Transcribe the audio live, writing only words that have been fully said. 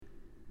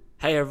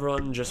Hey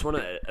everyone, just want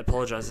to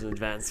apologize in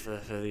advance for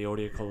the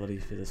audio quality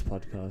for this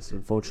podcast.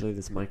 Unfortunately,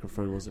 this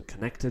microphone wasn't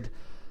connected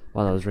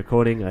while I was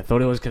recording. I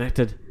thought it was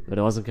connected, but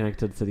it wasn't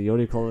connected, so the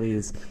audio quality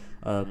is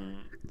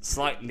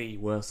slightly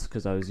worse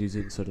because I was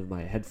using sort of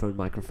my headphone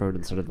microphone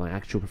and sort of my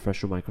actual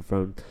professional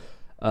microphone.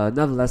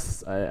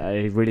 Nonetheless,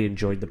 I really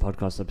enjoyed the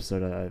podcast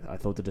episode. I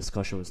thought the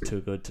discussion was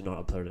too good to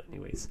not upload it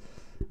anyways.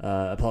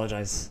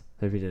 Apologize.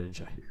 Hope you did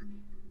enjoy.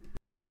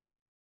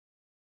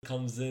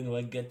 Comes in,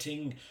 we're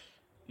getting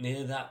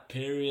near that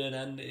period,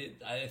 and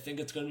I think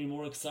it's going to be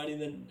more exciting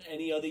than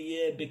any other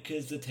year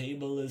because the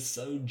table is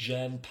so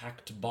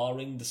jam-packed,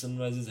 barring the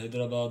Sunrisers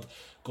Hyderabad,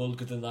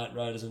 Kolkata Knight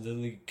Riders and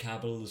Delhi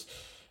Capitals.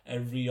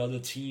 Every other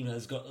team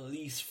has got at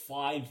least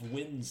 5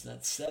 wins.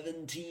 That's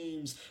 7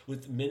 teams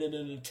with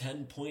minimum of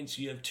 10 points.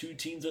 You have 2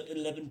 teams at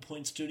 11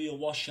 points to do a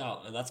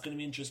washout, and that's going to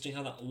be interesting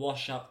how that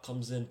washout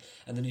comes in.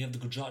 And then you have the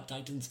Gujarat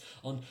Titans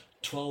on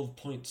 12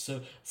 points.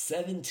 So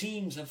 7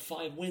 teams have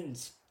 5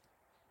 wins,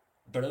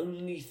 but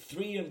only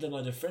 3 of them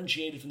are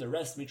differentiated from the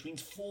rest, which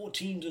means 4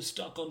 teams are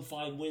stuck on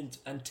 5 wins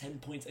and 10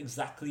 points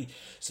exactly.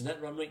 So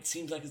net run rate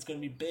seems like it's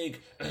going to be big.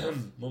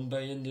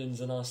 Mumbai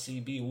Indians and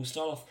RCB. We'll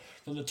start off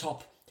from the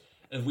top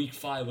of week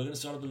 5. We're going to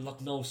start off with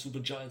Lucknow Super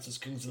Giants as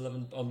Kings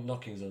 11,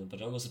 not Kings 11,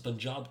 but almost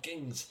Punjab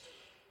Kings.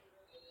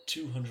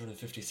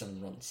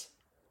 257 runs.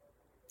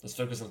 Let's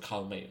focus on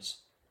Kyle Mayers.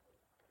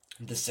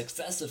 The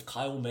success of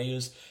Kyle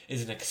Mayers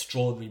is an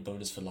extraordinary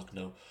bonus for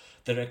Lucknow.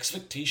 Their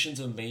expectations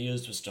of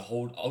Mayers was to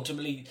hold,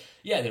 ultimately,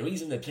 the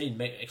reason they played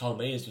Kyle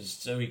Mayers was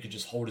so he could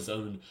just hold his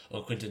own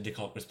while Quinton de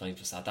Kock was playing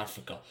for South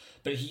Africa.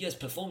 But he has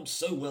performed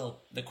so well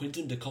that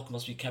Quinton de Kock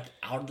must be kept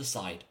out of the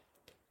side.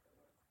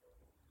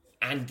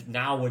 And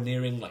now we're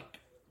nearing,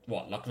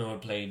 Lucknow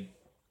have played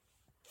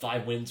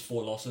 5 wins,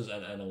 4 losses,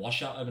 and a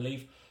washout, I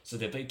believe. So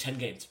they played 10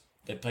 games.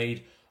 They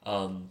played,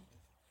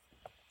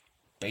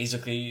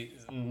 basically,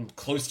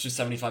 close to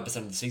 75%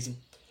 of the season.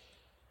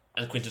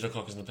 And Quinton de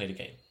Kock hasn't played a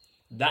game.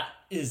 That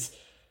is,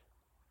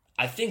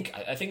 I think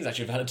it's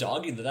actually valid to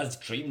argue that that's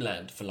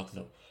dreamland for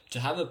Lucknow. To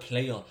have a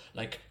player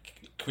like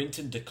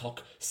Quinton de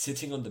Kock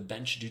sitting on the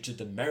bench due to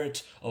the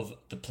merit of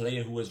the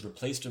player who has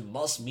replaced him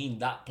must mean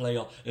that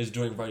player is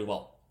doing very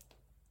well.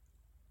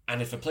 And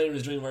if a player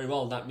is doing very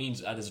well, that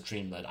means that is a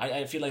dreamland.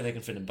 I feel like they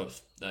can fit in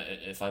both,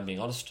 if I'm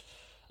being honest.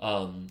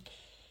 I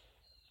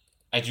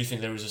do think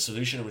there is a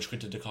solution in which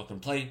Quinton de Kock can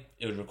play.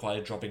 It would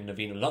require dropping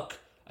Naveen Luck,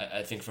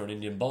 I think, for an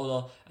Indian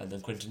bowler, and then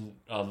Quinton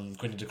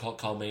de Kock,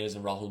 Kyle Mayers,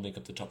 and Rahul make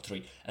up the top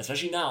 3.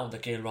 Especially now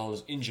that KL Rahul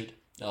is injured.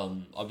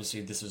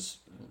 Obviously,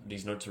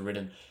 these notes were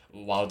written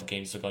while the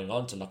games were going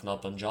on to Lucknow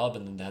Punjab,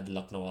 and then they had the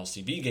Lucknow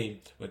RCB game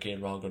where KL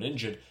Rahul got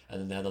injured,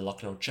 and then they had the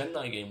Lucknow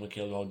Chennai game where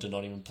KL Rahul did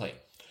not even play.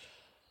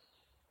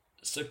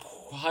 So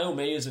Kyle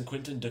Mayers and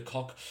Quinton de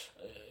Kock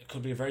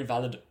could be a very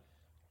valid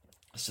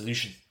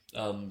solution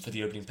for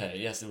the opening pair.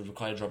 Yes, it would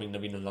require dropping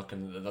Naveen Luck,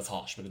 and that's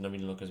harsh because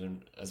Naveen Luck has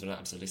been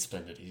absolutely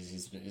splendid.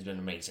 He's been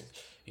amazing.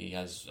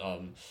 He's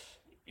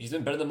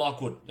been better than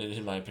Mark Wood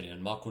in my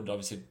opinion. Mark Wood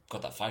obviously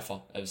got that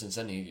FIFA ever since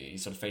then. He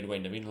sort of faded away.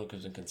 Naveen Luck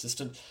has been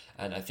consistent,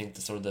 and I think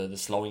the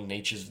slowing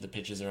natures of the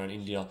pitches around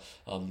India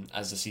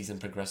as the season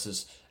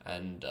progresses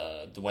and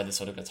the weather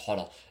sort of gets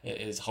hotter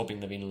is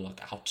helping Naveen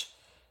Luck out.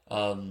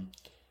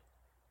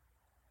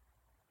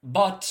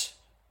 But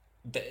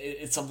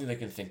it's something they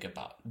can think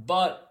about.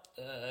 But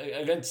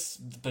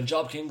against the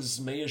Punjab Kings,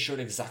 Mayer showed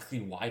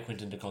exactly why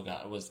Quinton de Kock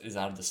is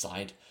out of the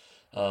side.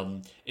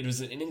 It was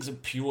an innings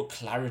of pure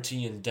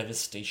clarity and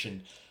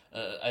devastation.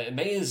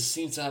 Mayer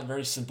seems to have a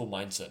very simple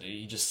mindset.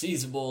 He just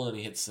sees the ball and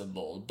he hits the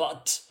ball.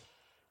 But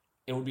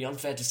it would be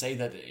unfair to say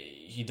that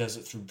he does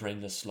it through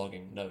brainless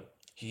slogging. No,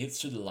 he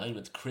hits through the line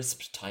with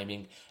crisp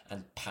timing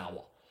and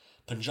power.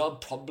 Punjab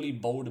probably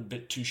bowled a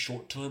bit too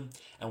short to him,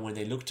 and when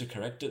they looked to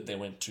correct it, they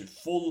went too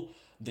full.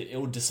 The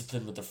ill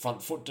discipline with the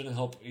front foot didn't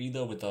help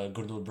either, with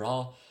Gurnal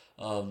Bra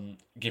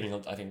giving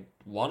up, I think,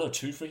 1 or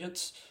 2 free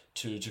hits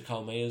to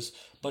Kyle Mayers.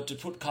 But to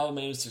put Kyle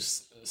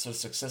Mayers' sort of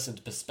success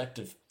into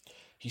perspective,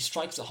 he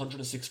strikes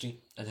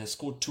 160 and has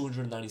scored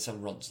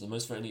 297 runs, the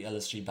most for any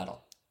LSG batter.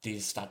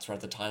 These stats were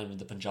at the time of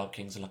the Punjab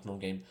Kings Lucknow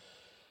game.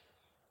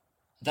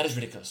 That is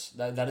ridiculous.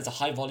 That is a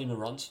high volume of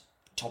runs,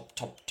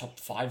 top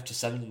 5 to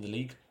 7 in the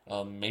league,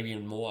 maybe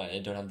even more. I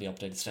don't have the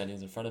updated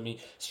standings in front of me.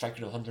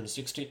 Striking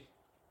 160.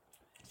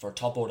 For a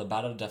top order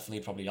batter,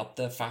 definitely probably up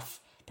there. Faf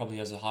probably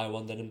has a higher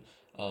one than him.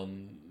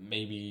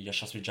 Maybe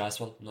Yashasvi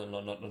Jaiswal,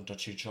 not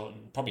too sure.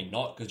 Probably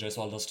not, because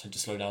Jaiswal does tend to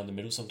slow down in the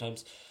middle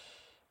sometimes.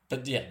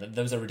 But yeah,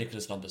 those are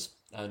ridiculous numbers,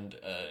 and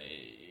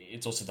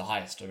it's also the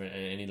highest of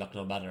any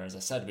Lucknow batter, as I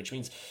said, which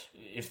means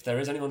if there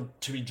is anyone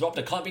to be dropped,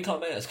 it can't be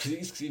Kyle Mayers,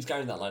 because he's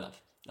carrying that lineup.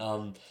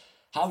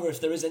 However, if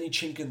there is any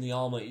chink in the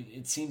armour,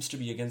 it seems to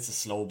be against the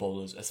slow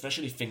bowlers,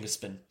 especially finger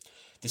spin.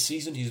 This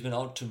season, he's been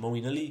out to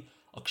Moeen Ali,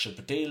 Akshar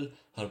Patel,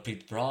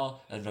 Harpreet Bra,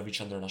 and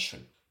Ravichandran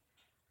Ashwin.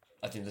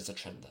 I think there's a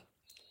trend there.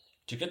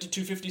 To get to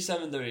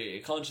 257, though,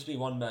 it can't just be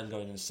one man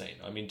going insane.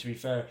 I mean, to be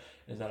fair,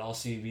 in that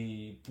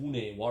RCB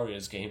Pune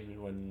Warriors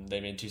game, when they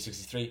made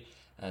 263,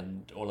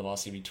 and all of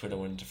RCB Twitter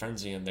went into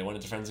frenzy, and they went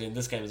into frenzy in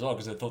this game as well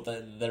because they thought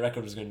that their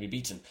record was going to be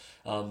beaten.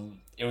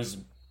 It was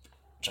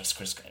just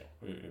Chris Gale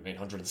who made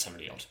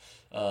 170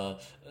 odd.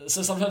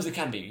 So sometimes it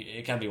can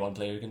be one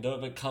player who can do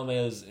it, but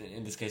Carmeo's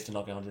in this case to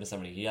knock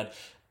 170. He had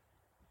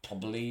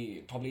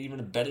probably even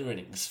a better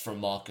innings from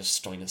Marcus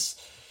Stoinis.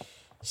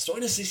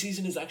 Stoinis this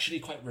season is actually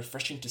quite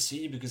refreshing to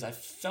see because I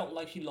felt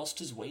like he lost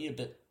his way a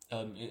bit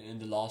in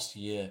the last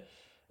year.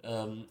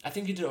 I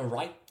think he did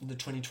alright in the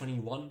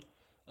 2021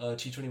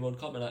 T20 World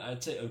Cup, and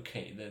I'd say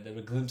okay. There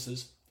were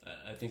glimpses.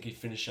 I think he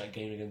finished that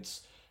game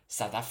against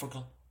South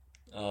Africa.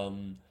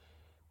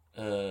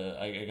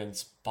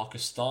 Against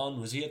Pakistan,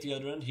 was he at the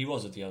other end? He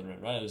was at the other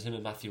end, right? It was him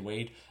and Matthew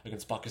Wade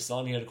against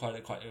Pakistan. He had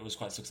it was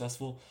quite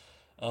successful.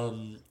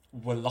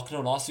 When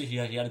Lucknow last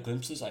year, he had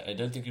glimpses. I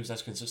don't think he was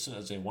as consistent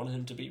as they wanted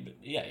him to be, but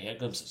yeah, he had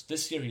glimpses.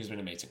 This year, he's been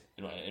amazing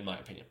in my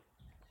opinion.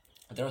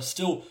 There are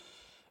still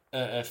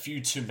a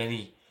few too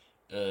many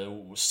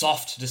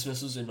soft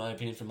dismissals, in my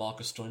opinion, from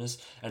Marcus Stoinis,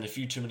 and a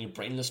few too many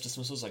brainless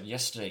dismissals. Like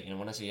yesterday,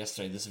 when I say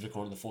yesterday, this is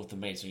recording the 4th of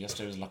May, so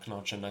yesterday was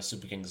Lucknow Chennai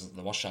Super Kings,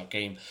 the washout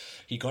game.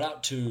 He got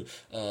out to,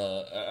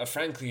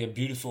 frankly, a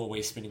beautiful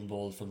away spinning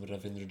ball from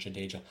Ravindra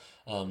Jadeja.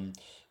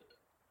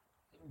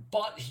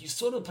 But he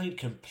sort of played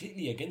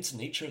completely against the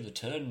nature of the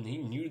turn. He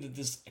knew that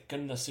this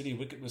Ekanda City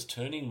wicket was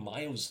turning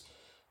miles,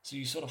 so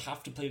you sort of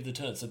have to play the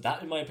turn. So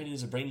that, in my opinion,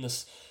 is a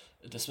brainless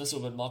dismissal,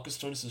 but Marcus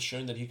Stoinis has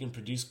shown that he can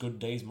produce good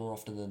days more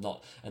often than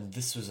not, and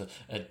this was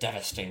a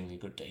devastatingly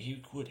good day. He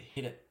could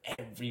hit it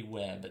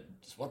everywhere, but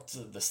what's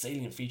the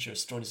salient feature of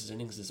Stoinis'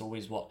 innings is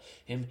always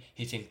him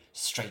hitting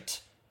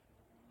straight,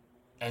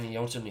 and he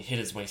ultimately hit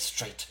his way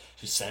straight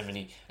to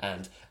 70,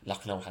 and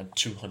Lucknow had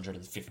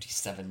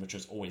 257, which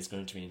was always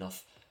going to be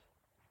enough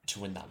to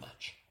win that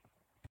match.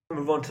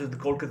 Move on to the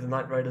Kolkata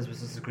Knight Riders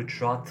versus the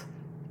Gujarat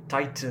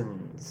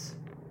Titans.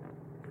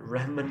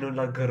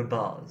 Rahmanullah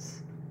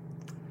Gurbaz.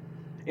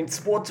 In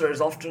sports, there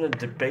is often a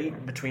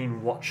debate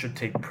between what should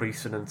take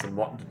precedence and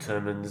what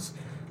determines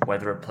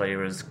whether a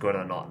player is good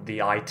or not.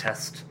 The eye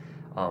test,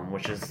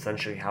 which is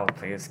essentially how a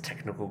player's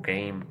technical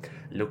game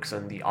looks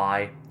in the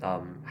eye,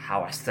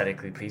 how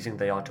aesthetically pleasing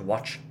they are to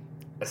watch,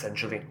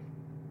 essentially.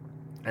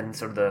 And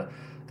sort of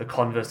the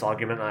converse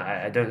argument,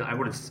 I don't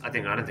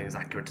think it's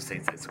accurate to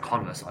say it's a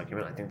converse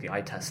argument. I think the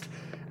eye test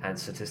and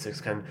statistics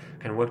can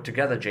work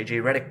together.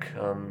 JJ Redick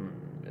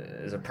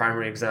is a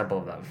primary example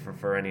of that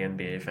for any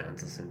NBA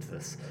fans listening to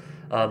this.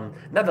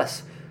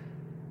 Nevertheless,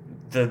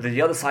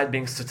 the other side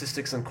being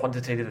statistics and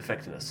quantitative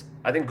effectiveness.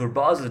 I think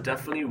Gurbaz is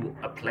definitely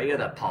a player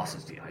that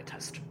passes the eye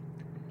test.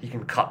 He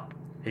can cut,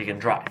 he can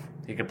drive,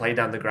 he can play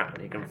down the ground,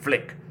 he can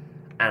flick,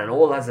 and it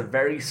all has a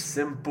very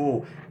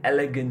simple,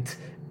 elegant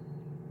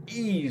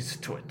ease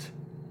to it.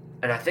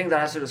 And I think that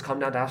has to just come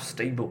down to how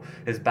stable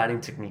his batting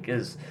technique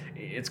is.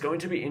 It's going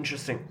to be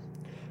interesting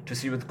to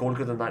see what the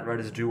Kolkata Knight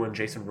Riders do when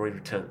Jason Roy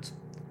returns.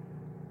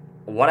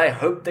 What I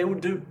hope they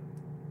would do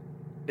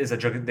is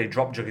that they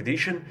drop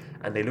Jagdishan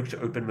and they look to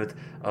open with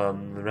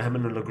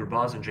Rahmanullah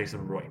Gurbaz and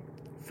Jason Roy.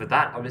 For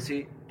that,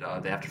 obviously,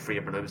 they have to free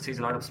up an overseas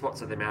lineup spot,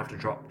 so they may have to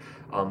drop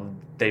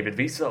David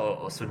Visa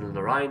or Sunil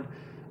Narayan.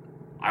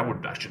 I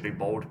would actually be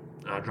bold,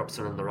 drop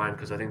Sunil Narayan,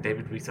 because I think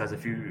David Visa has a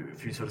few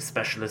sort of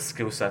specialist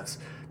skill sets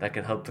that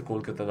can help the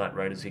Kolkata Knight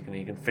Riders. He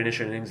can finish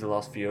innings the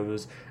last few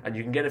overs, and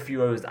you can get a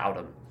few overs out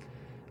of him.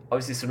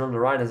 Obviously, Sunil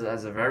Narayan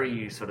has a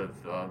very sort of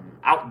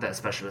out there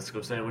specialist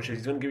skill set, which is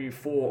he's going to give you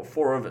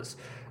four overs.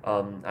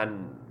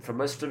 And for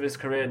most of his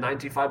career,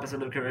 95%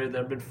 of his career,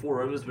 there have been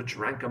 4 overs which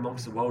rank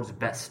amongst the world's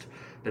best.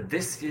 But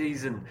this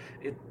season,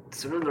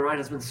 Sunil Narayan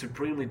has been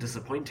supremely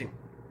disappointing.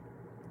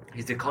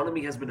 His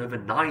economy has been over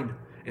 9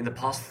 in the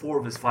past 4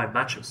 of his 5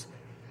 matches.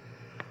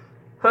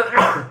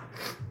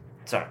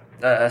 Sorry,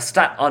 a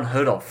stat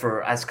unheard of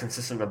for as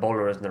consistent a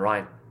bowler as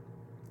Narayan.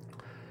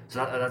 So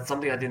that's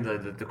something I think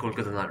the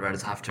Kolkata Knight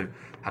Riders have to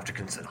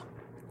consider.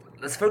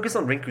 Let's focus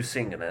on Rinku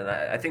Singh, and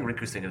I think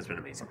Rinku Singh has been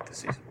amazing this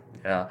season.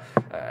 Yeah,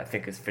 I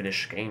think his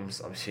Finnish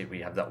games, obviously we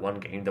have that one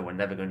game that we're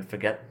never going to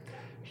forget.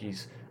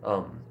 He's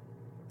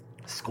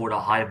scored a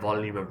high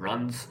volume of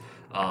runs,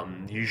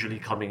 usually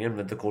coming in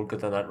when the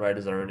Kolkata Knight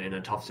Riders are in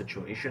a tough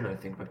situation. I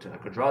think back to the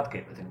Gujarat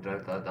game, I think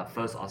that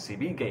first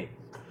RCB game.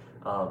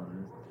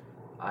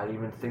 I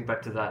even think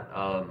back to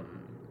that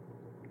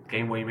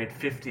game where he made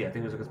 50. I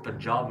think it was against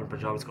Punjab, and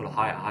Punjab scored a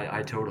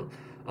high total.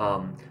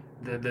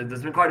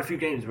 There's been quite a few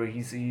games where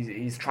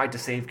he's tried to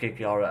save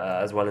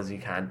KKR as well as he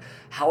can.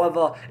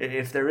 However,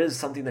 if there is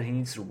something that he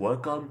needs to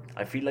work on,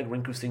 I feel like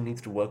Rinku Singh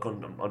needs to work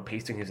on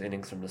pacing his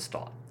innings from the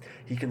start.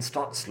 He can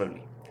start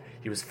slowly.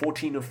 He was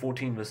 14 of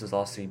 14 versus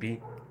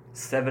RCB,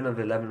 7 of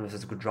 11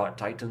 versus Gujarat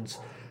Titans,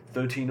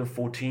 13 of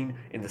 14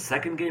 in the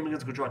second game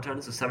against Gujarat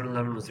Titans. So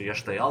 7-11 was the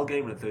Yash Dayal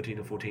game, and 13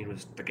 of 14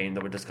 was the game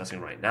that we're discussing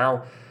right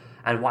now.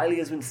 And Wiley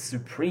has been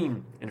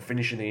supreme in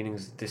finishing the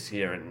innings this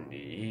year, and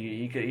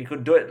he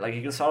could do it. Like,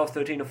 he can start off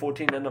 13 or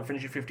 14, end up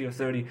finishing 50 or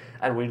 30,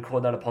 and we'd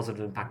call that a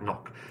positive impact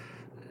knock.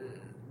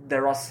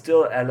 There are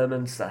still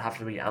elements that have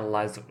to be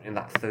analysed in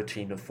that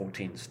 13 or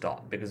 14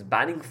 start, because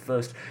batting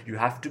first, you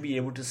have to be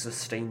able to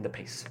sustain the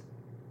pace.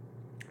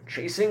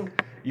 Chasing,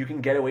 you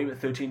can get away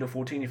with 13 or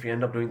 14 if you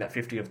end up doing that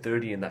 50 of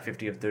 30, and that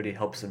 50 of 30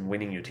 helps in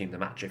winning your team the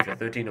match. If you're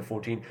 13 or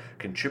 14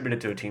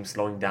 contributed to a team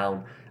slowing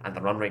down and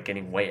the run rate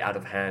getting way out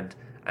of hand,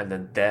 and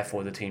then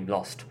therefore the team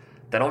lost,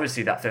 then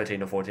obviously that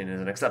 13 or 14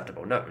 isn't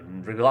acceptable. No,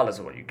 regardless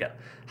of what you get.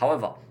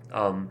 However,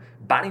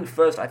 batting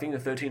first, I think the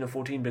 13 or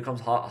 14 becomes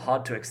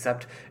hard to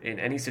accept in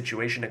any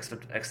situation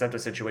except a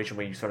situation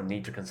where you sort of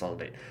need to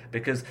consolidate.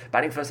 Because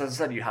batting first, as I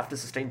said, you have to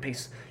sustain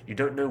pace. You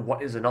don't know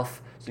what is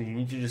enough, so you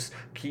need to just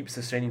keep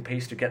sustaining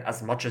pace to get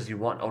as much as you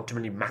want,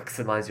 ultimately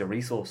maximize your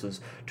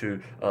resources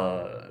to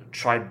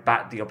try and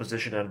bat the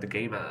opposition out of the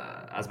game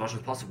as much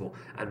as possible.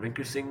 And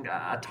Rinku Singh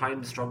at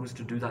times struggles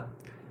to do that.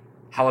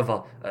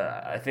 However,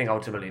 I think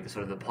ultimately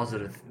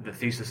the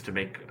thesis to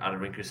make out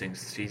of Rinku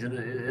Singh's season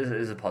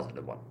is a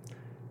positive one.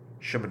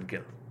 Shubman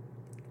Gill.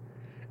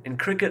 In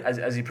cricket,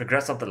 as you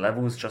progress up the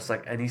levels, just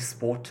like any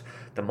sport,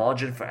 the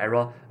margin for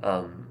error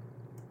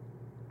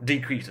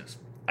decreases.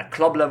 At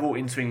club level,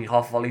 in-swinging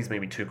half volleys may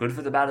be too good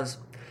for the batters.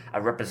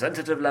 At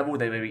representative level,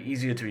 they may be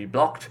easier to be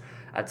blocked.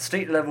 At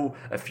state level,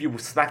 a few will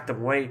smack them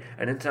away.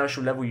 At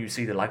international level, you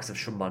see the likes of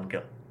Shubman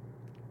Gill.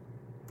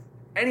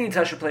 Any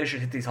international player should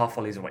hit these half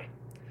volleys away.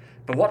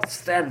 But what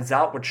stands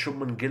out with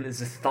Shubman Gill is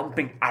his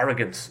thumping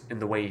arrogance in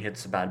the way he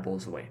hits the bad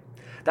balls away.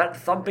 That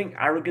thumping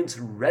arrogance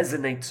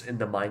resonates in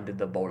the mind of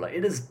the bowler.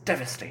 It is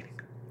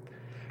devastating.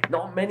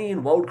 Not many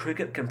in world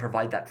cricket can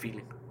provide that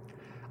feeling.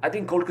 I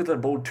think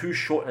Kolkata bowled too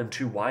short and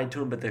too wide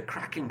to him, but the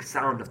cracking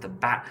sound of the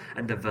bat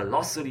and the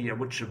velocity at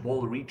which the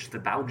ball reached the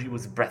boundary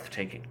was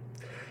breathtaking.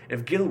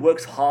 If Gill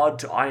works hard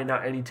to iron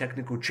out any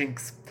technical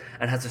chinks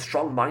and has a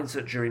strong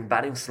mindset during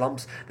batting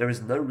slumps, there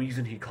is no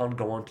reason he can't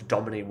go on to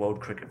dominate world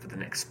cricket for the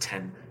next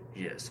 10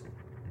 years.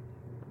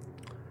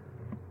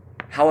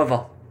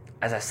 However,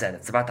 as I said,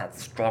 it's about that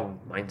strong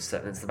mindset,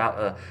 and it's about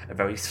a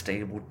very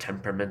stable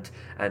temperament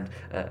and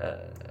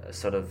a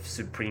sort of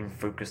supreme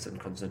focus and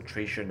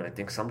concentration. I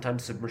think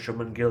sometimes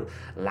Shubman Gill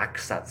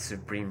lacks that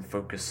supreme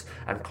focus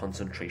and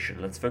concentration.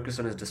 Let's focus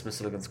on his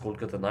dismissal against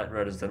Kolkata Knight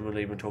Riders, then we'll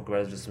even talk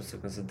about his dismissal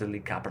against the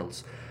Delhi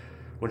Capitals.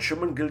 When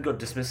Shubman Gill got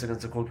dismissed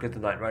against the Kolkata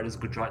Knight Riders,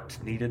 Gujarat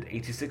needed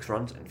 86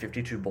 runs and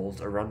 52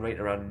 balls, a run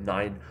rate around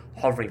 9,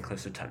 hovering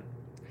close to 10.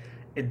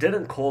 It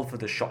didn't call for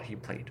the shot he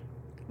played.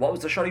 What was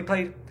the shot he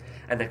played?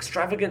 An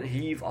extravagant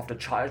heave after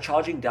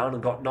charging down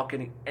and not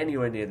getting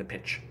anywhere near the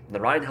pitch.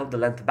 Narayan held the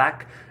length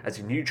back, as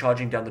he knew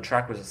charging down the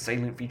track was a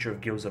salient feature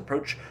of Gill's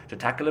approach to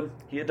tackle him.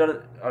 He had done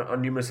it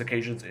on numerous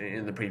occasions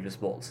in the previous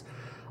balls.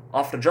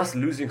 After just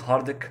losing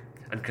Hardik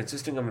and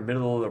consisting of a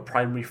middle order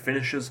primary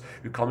finishers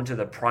who come into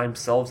their prime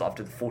selves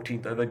after the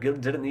 14th over, Gill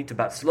didn't need to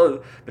bat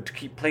slow, but to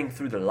keep playing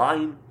through the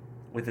line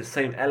with the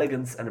same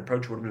elegance and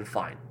approach would have been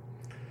fine.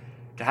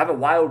 To have a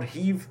wild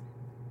heave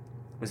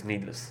was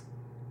needless.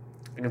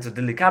 Against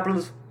the Delhi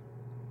Capitals,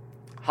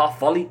 half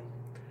volley,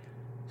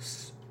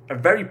 a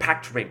very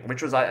packed ring,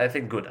 which was, I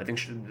think, good. I think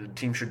the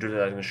team should do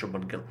that against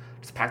Shubman Gill.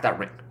 Just pack that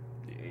ring.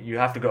 You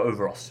have to go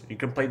over us. You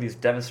can play these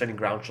devastating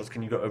ground shots.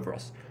 Can you go over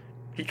us?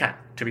 He can.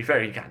 To be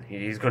fair, he can.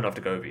 He's good enough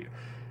to go over you.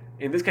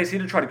 In this case, he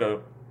did try to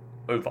go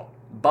over,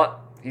 but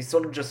he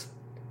sort of just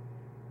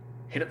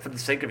hit it for the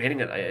sake of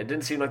hitting it. It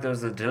didn't seem like there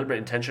was a deliberate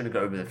intention to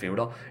go over the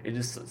fielder. He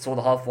just saw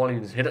the half volley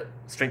and just hit it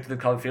straight to the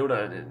cover fielder,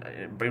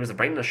 and it was a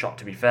brainless shot,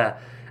 to be fair.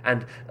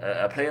 And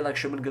a player like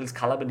Shubman Gill's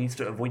caliber needs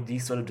to avoid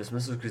these sort of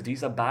dismissals, because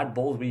these are bad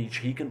balls which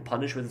he can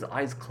punish with his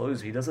eyes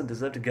closed. He doesn't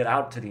deserve to get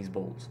out to these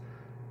balls.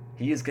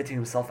 He is getting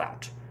himself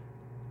out.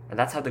 And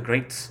that's how the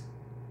greats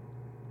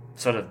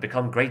sort of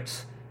become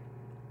greats.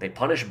 They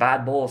punish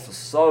bad balls for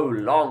so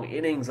long,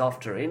 innings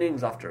after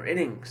innings after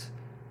innings.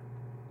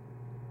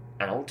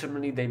 And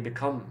ultimately they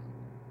become,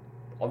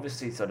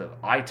 obviously, sort of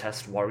eye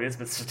test warriors,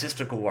 but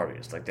statistical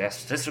warriors. Like, they're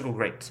statistical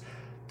greats.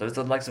 Those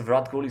are the likes of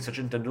Virat Kohli,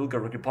 Sachin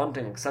Tendulkar, Ricky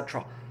Ponting,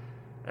 etc.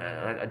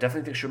 I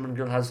definitely think Shubman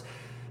Gill has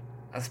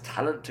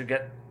talent to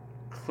get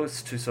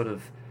close to sort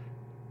of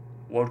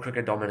world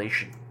cricket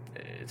domination.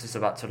 It's just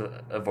about sort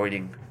of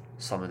avoiding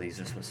some of these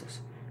dismissals.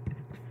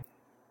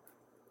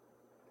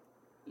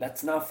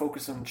 Let's now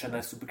focus on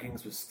Chennai Super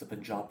Kings versus the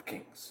Punjab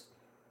Kings.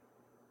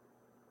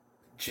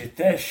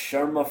 Jitesh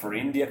Sharma for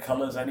India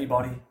colours,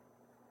 anybody?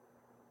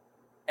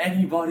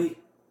 Anybody?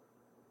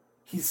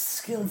 His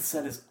skill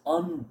set is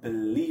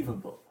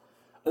unbelievable.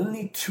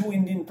 Only 2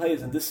 Indian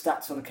players, and this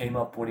stat sort of came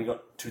up when he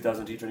got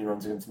 2,000 T20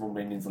 runs against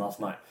Mumbai Indians last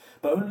night,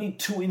 but only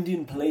 2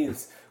 Indian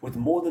players with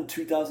more than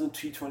 2,000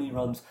 T20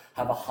 runs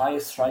have a higher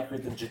strike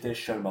rate than Jitesh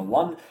Sharma.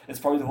 One is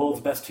probably the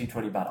world's best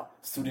T20 batter,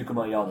 Surya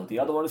Kumar Yadav. The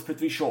other one is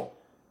Prithvi Shaw.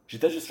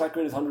 Jitesh's strike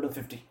rate is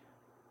 150.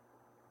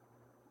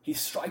 His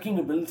striking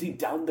ability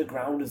down the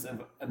ground is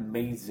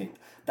amazing.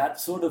 That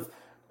sort of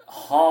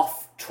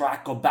half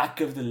track or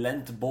back of the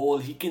length ball,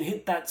 he can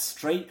hit that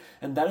straight,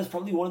 and that is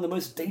probably one of the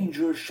most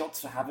dangerous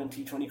shots to have in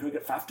T20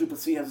 cricket. Faf du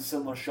Plessis has a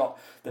similar shot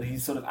that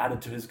he's sort of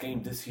added to his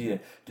game this year.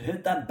 To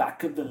hit that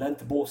back of the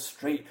length ball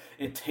straight,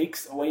 it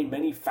takes away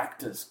many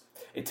factors.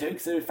 It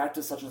takes away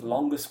factors such as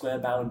longer square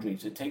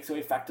boundaries. It takes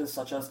away factors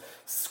such as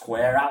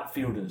square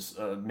outfielders,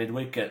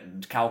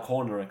 mid-wicket, cow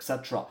corner,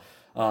 etc.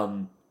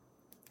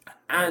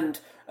 And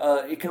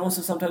it can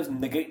also sometimes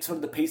negate sort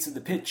of the pace of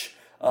the pitch.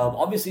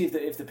 Obviously,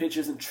 if the pitch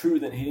isn't true,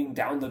 then hitting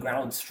down the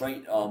ground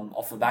straight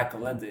off the back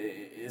of length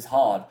is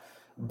hard.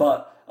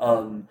 But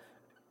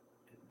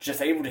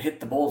just able to hit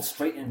the ball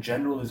straight in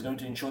general is going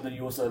to ensure that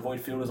you also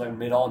avoid fielders like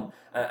mid-on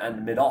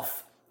and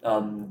mid-off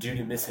due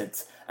to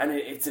mishits. And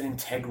it's an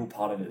integral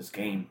part of his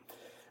game.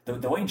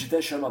 The way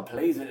Jitesh Sharma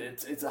plays,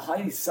 it's a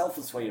highly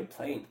selfless way of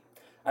playing.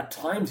 At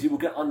times, he will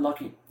get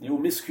unlucky. He will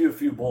miscue a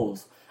few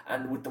balls.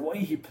 And with the way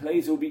he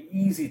plays, it will be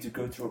easy to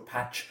go through a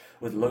patch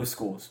with low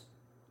scores.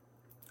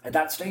 At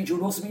that stage, it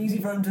would also be easy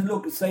for him to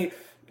look and say,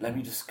 let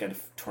me just get a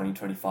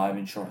 20-25,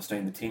 ensure I stay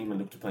in the team and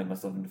look to play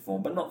myself into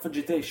form. But not for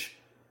Jitesh.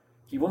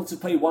 He wants to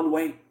play one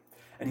way.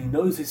 And he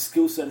knows his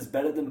skill set is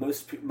better than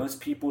most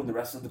people in the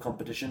rest of the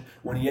competition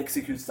when he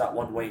executes that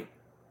one way.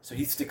 So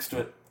he sticks to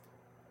it.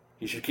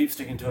 He should keep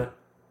sticking to it.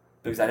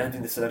 Because I don't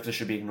think the selector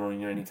should be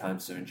ignoring it anytime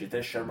soon.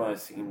 Jitesh Sharma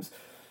seems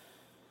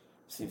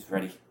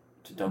ready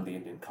to don the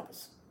Indian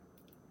colours.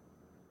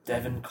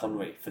 Devon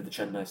Conway for the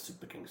Chennai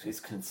Super Kings. His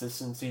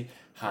consistency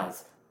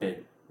has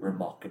been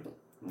remarkable.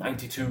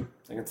 92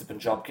 against the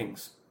Punjab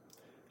Kings.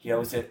 He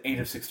always hit 8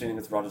 of 16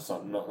 against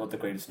Rajasthan. Not the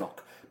greatest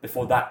knock.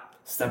 Before that,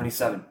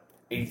 77,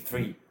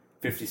 83,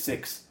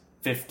 56,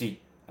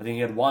 50. I think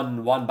he had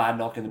one bad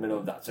knock in the middle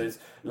of that. So his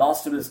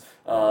last of his,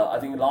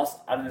 out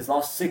of his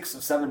last 6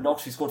 or 7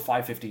 knocks, he scored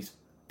 5 50s.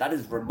 That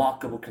is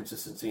remarkable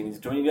consistency, and he's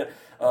doing it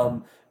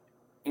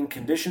in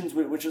conditions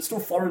which are still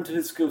foreign to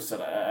his skill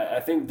set. I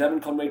think Devon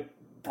Conway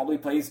probably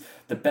plays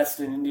the best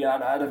in India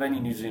out of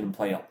any New Zealand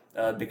player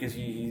because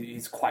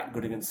he's quite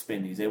good against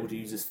spin. He's able to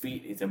use his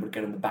feet. He's able to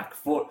get on the back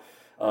foot.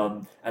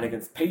 And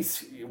against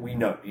pace, we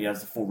know he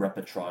has the full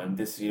repertoire, and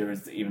this year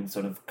has even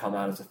sort of come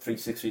out as a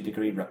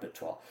 360-degree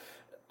repertoire.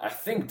 I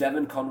think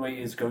Devon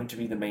Conway is going to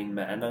be the main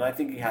man, and I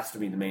think he has to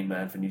be the main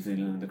man for New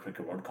Zealand in the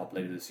Cricket World Cup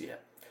later this year.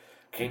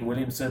 Kane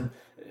Williamson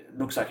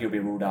looks like he'll be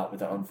ruled out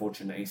with that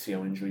unfortunate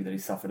ACL injury that he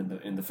suffered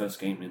in the first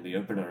game in the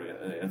opener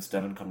against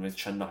Devon Conway's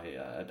Chennai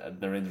at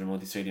Narendra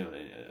Modi Stadium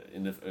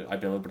in the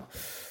IPL opener.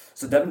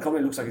 So Devon Conway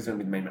looks like he's going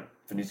to be the main man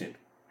for New Zealand.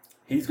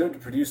 He's going to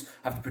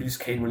have to produce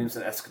Kane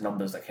Williamson-esque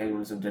numbers like Kane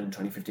Williamson did in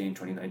 2015,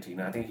 2019.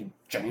 And I think he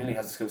genuinely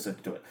has the skill set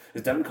to do it.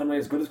 Is Devon Conway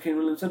as good as Kane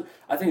Williamson?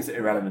 I think it's an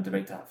irrelevant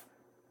debate to have.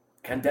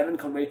 Can Devon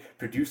Conway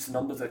produce the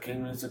numbers that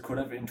Kane Williamson could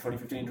have in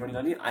 2015 and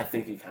 2019? I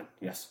think he can,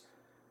 yes.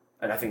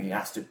 And I think he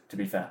has to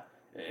be fair,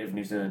 if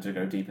New Zealand to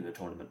go deep in the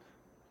tournament.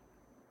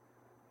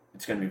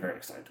 It's going to be very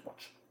exciting to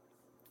watch.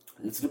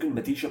 Let's look at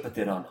Matisha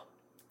Patirana.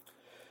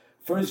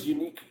 For as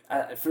unique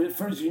a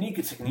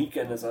technique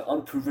and as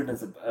unproven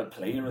as a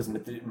player as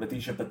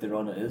Matisha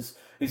Patirana is,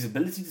 his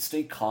ability to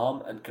stay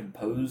calm and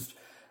composed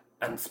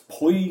and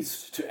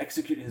poised to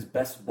execute his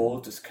best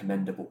balls is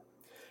commendable.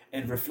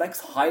 It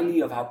reflects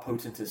highly of how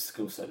potent his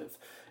skill set is.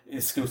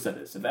 If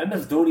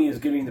MS Dhoni is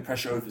giving the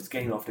pressure over his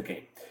game after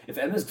game, if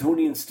MS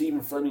Dhoni and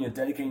Stephen Fleming are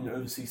dedicating an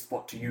overseas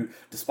spot to you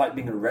despite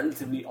being a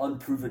relatively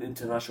unproven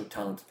international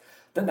talent,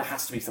 then there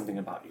has to be something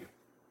about you.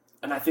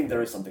 And I think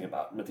there is something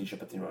about Matisha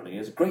Patirana. He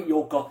has a great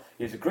Yorker,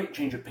 he has a great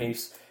change of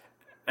pace,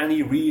 and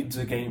he reads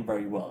the game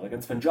very well.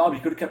 Against Punjab, he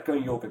could have kept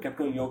going Yorker,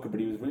 but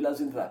he was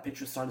realising that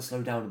pitch was starting to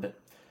slow down a bit.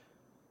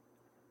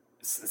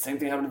 Same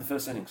thing happened in the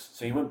first innings.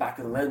 So he went back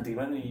to the length,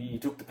 he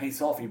took the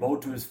pace off, he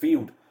bowled to his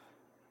field.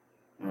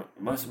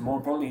 More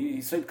importantly,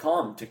 he stayed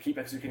calm to keep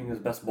executing his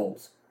best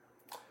balls.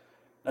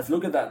 Let's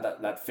look at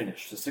that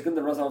finish. So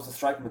Sikandar Raza was the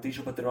strike,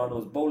 Matisha Patirana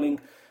was bowling.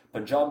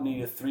 Punjab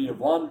needed 3 of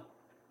 1,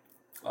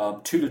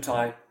 2 to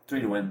tie,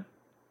 3 to win.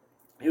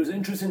 It was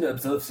interesting to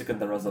observe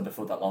Sikandar Raza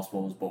before that last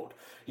ball was bowled.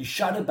 He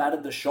shadow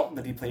batted the shot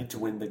that he played to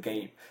win the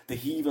game, the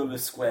heave over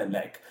square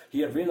leg. He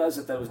had realised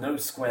that there was no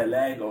square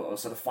leg or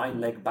sort of fine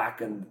leg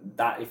back, and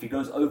that if he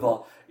goes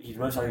over, he's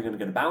most likely going to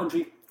get a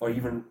boundary or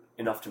even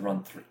enough to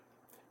run 3.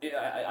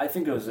 I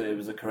think it was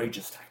a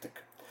courageous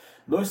tactic.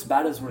 Most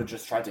batters would have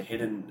just tried to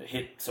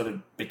hit sort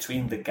of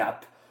between the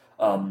gap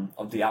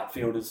of the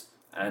outfielders,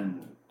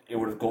 and it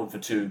would have gone for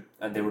 2,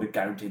 and they would have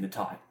guaranteed the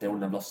tie. They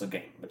wouldn't have lost the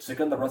game. But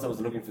Sikandar Raza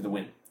was looking for the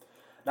win.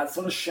 That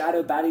sort of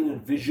shadow batting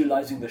and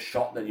visualising the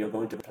shot that you're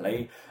going to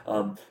play.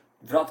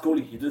 Virat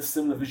Kohli, he did a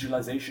similar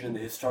visualisation in the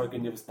historic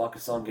India vs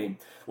Pakistan game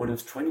when it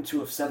was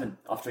 22 of 7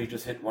 after he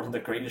just hit one of the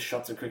greatest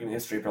shots in cricket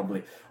history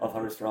probably of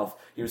Haris Rauf.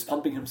 He was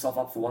pumping himself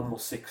up for one more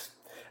 6.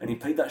 And he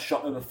played that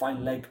shot over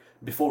fine leg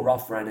before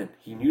Rauf ran in.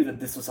 He knew that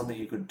this was something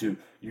he could do.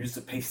 Use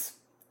the pace.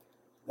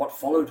 What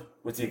followed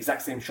was the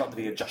exact same shot that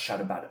he had just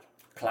shadow batted.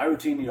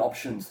 Clarity in the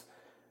options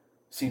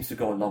seems to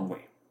go a long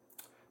way.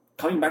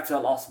 Coming back to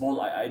that last ball,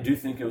 I do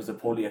think it was a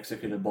poorly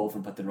executed ball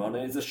from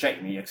Patirana. It's a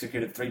shame. He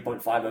executed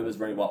 3.5 overs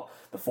very well.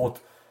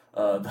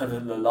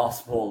 The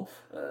last ball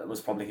was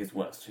probably his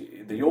worst.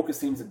 The Yorker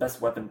seems the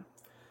best weapon.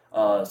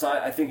 So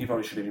I think he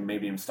probably should have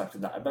maybe even stuck to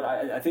that. But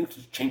I think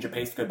to change a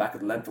pace to go back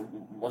at the length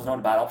was not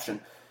a bad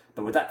option.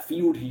 But with that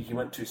field, he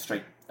went too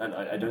straight. And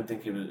I don't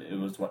think it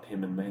was what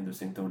him and Mahendra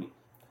Singh Dhoni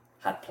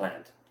had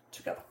planned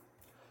together.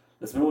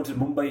 Let's move on to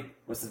Mumbai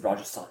versus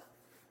Rajasthan.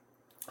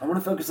 I want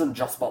to focus on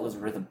Jos Buttler's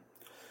rhythm.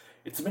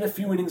 It's been a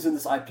few innings in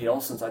this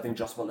IPL since I think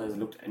Joss Butler has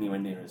looked anywhere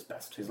near his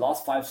best. His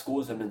last 5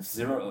 scores have been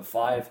 0 of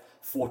 5,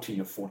 40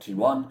 of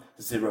 41,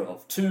 0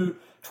 of 2,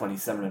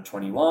 27 of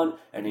 21,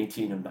 and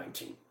 18 of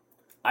 19.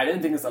 I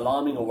don't think it's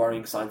alarming or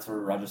worrying signs for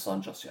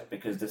Rajasthan just yet,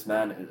 because this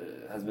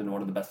man has been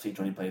one of the best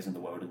T20 players in the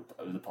world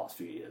over the past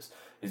few years.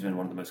 He's been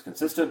one of the most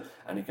consistent,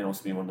 and he can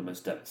also be one of the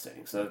most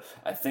devastating. So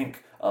I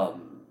think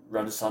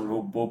Rajasthan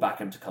will back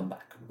him to come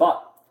back.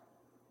 But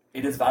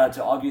it is valid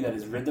to argue that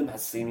his rhythm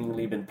has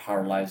seemingly been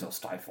paralysed or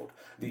stifled.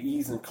 The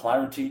ease and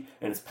clarity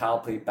in his power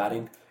play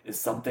batting is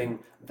something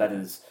that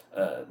is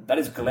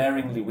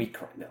glaringly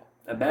weak right now.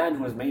 A man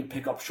who has made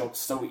pick-up shots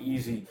so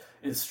easy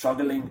is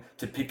struggling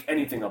to pick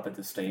anything up at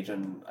this stage,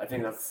 and I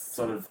think that's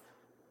sort of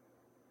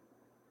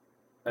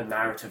a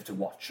narrative to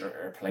watch, or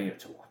a player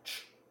to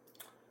watch.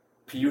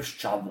 Piyush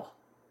Chawla.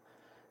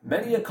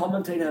 Many a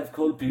commentator have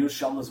called Piyush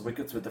Chawla's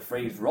wickets with the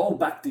phrase, roll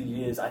back the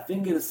years. I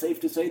think it is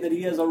safe to say that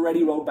he has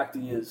already rolled back the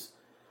years.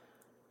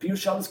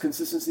 Piyush Chawla's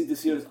consistency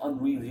this year is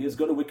unreal. He has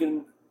got a wicket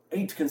in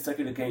 8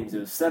 consecutive games.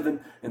 There was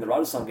 7 in the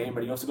Rajasthan game,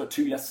 but he also got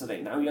 2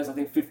 yesterday. Now he has, I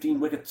think, 15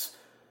 wickets.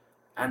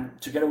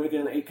 And to get a wicket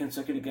in 8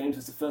 consecutive games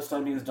is the first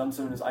time he has done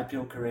so in his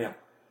IPL career.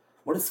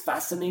 What is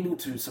fascinating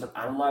to sort of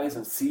analyse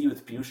and see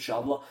with Piyush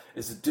Chawla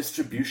is the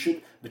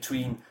distribution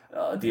between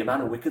the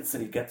amount of wickets that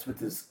he gets with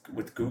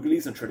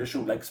googlies and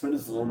traditional leg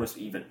spinners is almost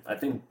even. I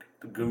think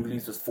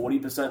googlies was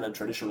 40% and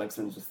traditional leg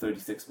spinners was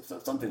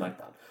 36%, something like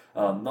that.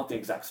 Not the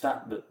exact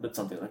stat, but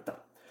something like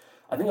that.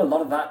 I think a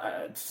lot of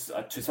that,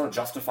 to sort of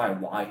justify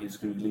why his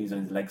googlies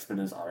and his leg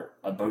spinners are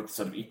both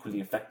sort of equally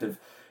effective,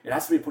 it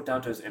has to be put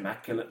down to his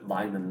immaculate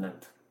line and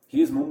length.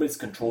 He is Mumbai's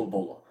control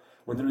bowler.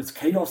 When there is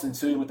chaos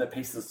ensuing with their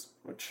paces,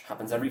 which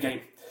happens every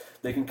game,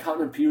 they can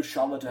count on Piyush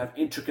Chawla to have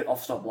intricate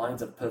off-stump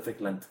lines of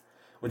perfect length.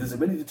 With his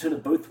ability to turn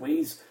it both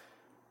ways,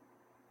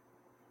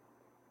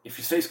 if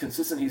he stays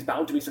consistent, he's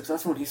bound to be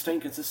successful, and he's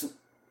staying consistent.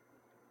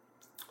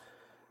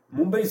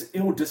 Mumbai's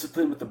ill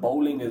discipline with the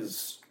bowling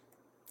is,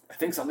 I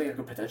think, something that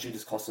could potentially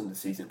just cost them the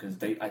season, because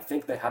I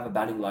think they have a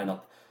batting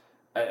lineup.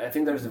 I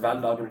think there's a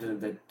valid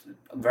argument that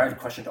a very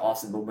question to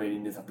ask if Mumbai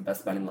Indians have the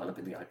best batting lineup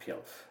in the IPL.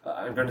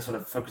 I'm going to sort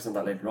of focus on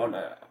that later on.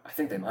 I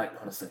think they might,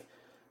 honestly.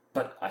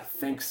 But I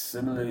think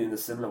similarly, in a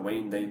similar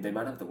way, they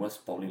might have the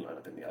worst bowling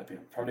lineup in the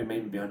IPL. Probably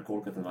maybe behind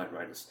Kolkata Knight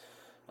Riders.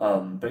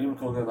 But even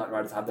Kolkata Knight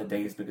Riders have their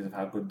days because of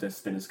how good their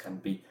spinners can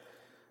be.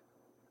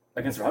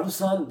 Against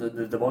Rajasthan,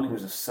 the bowling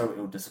was just so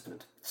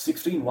ill-disciplined.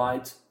 16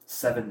 wides,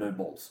 7 no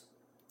balls.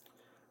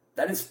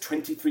 That is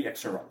 23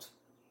 extra runs.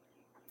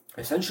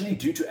 Essentially,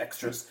 due to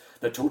extras,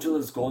 the total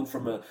has gone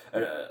from a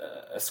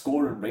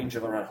score in range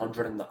of around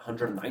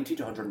 190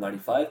 to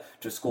 195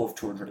 to a score of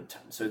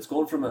 210. So it's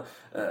gone from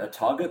a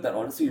target that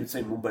honestly you'd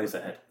say Mumbai is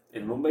ahead.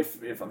 In Mumbai,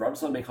 if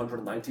Rajasthan make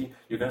 190,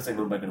 you're going to say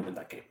Mumbai going to win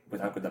that game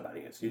with how good that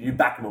batting is. You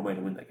back Mumbai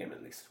to win that game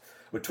at least.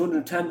 With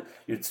 210,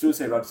 you'd still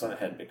say Rajasthan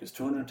ahead, because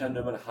 210,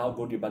 no matter how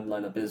good your batting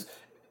lineup is,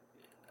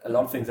 a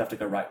lot of things have to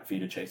go right for you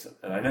to chase it.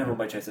 And I know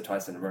Mumbai chased it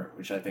twice in a row,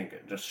 which I think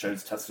just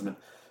shows testament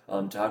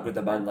to how good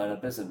the batting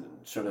lineup is, and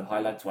sort of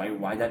highlights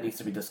why that needs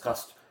to be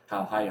discussed.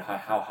 How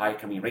high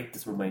can we rate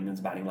this Mumbai Indians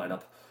batting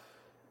lineup?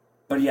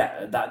 But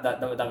yeah,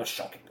 that was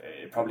shocking.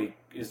 It probably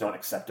is not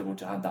acceptable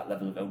to have that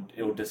level of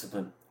ill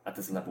discipline at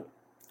this level.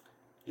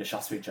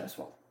 Yashasvi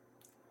Jaiswal.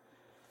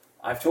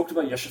 I've talked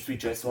about Yashasvi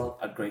Jaiswal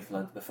at great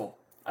length before.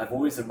 I've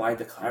always admired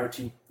the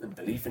clarity and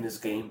belief in his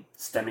game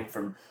stemming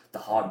from the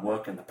hard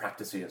work and the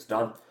practice he has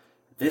done.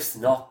 This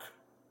knock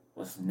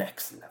was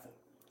next level.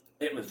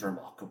 It was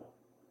remarkable.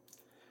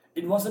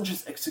 It wasn't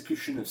just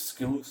execution of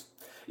skills.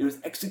 It was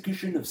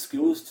execution of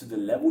skills to the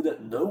level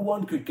that no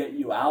one could get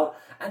you out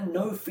and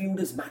no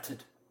fielders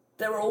mattered.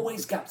 There were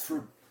always gaps for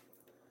him.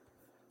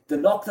 The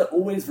knock that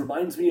always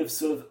reminds me of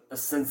sort of a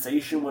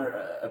sensation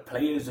where a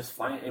player is just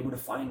able to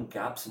find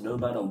gaps no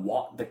matter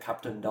what the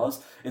captain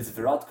does is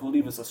Virat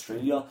Kohli vs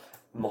Australia,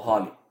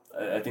 Mohali.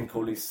 I think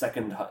Kohli's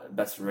second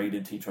best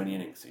rated T20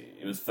 innings.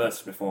 It was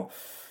first before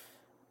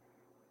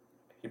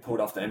he pulled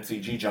off the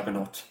MCG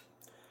juggernaut.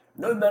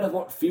 No matter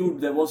what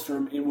field there was for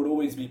him, it would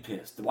always be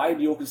pierced. The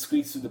wide Yorker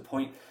squeezed through the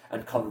point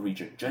and cover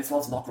region.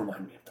 Jaiswal's knock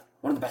reminded me of that.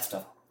 One of the best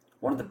ever.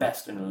 One of the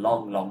best in a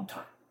long, long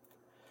time.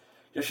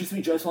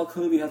 Yashasvi Jaiswal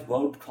clearly has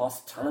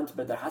world-class talent,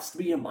 but there has to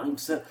be a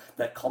mindset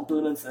that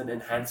complements and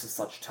enhances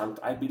such talent.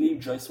 I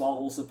believe Jaiswal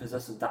also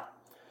possesses that.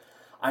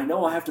 I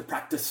know I have to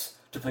practice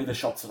to play the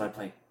shots that I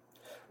play.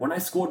 When I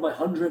scored my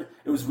 100,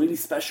 it was really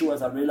special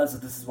as I realized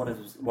that this is what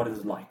it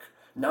is like.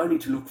 Now I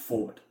need to look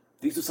forward.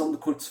 These are some of the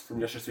quotes from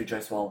Yashasvi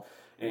Jaiswal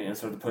in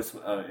sort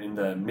of in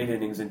the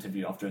mid-innings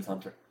interview after his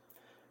 100.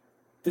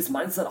 This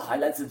mindset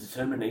highlights the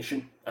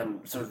determination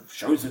and sort of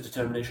shows the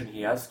determination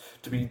he has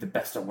to be the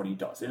best at what he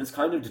does. It is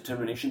kind of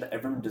determination that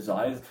everyone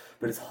desires,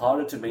 but it's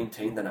harder to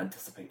maintain than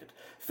anticipated.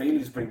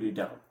 Failures bring you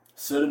down.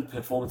 Certain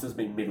performances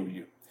may middle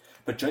you.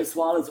 But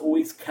Jaiswal has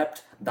always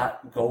kept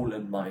that goal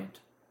in mind.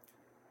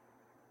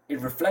 It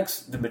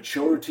reflects the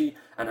maturity,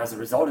 and as a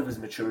result of his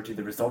maturity,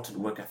 the resultant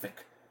work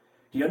ethic.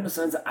 He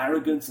understands that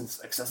arrogance and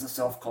excessive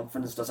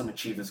self-confidence doesn't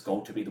achieve his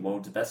goal to be the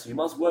world's best, so you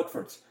must work for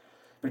it.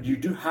 But you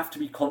do have to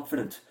be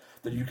confident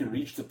that you can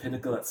reach the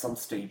pinnacle at some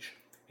stage.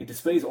 He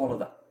displays all of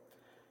that.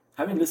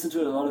 Having listened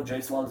to a lot of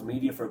Jaiswal's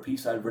media for a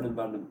piece I had written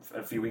about him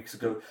a few weeks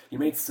ago, he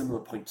made similar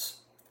points.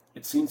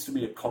 It seems to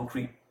be a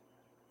concrete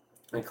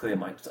and clear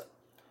mindset.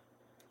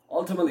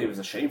 Ultimately, it was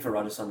a shame for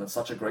Rajasthan that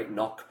such a great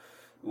knock,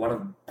 one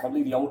of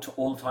probably the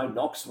all-time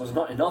knocks, was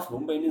not enough.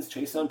 Mumbai Indians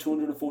chased down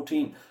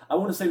 214. I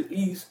want to say with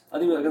ease. I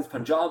think against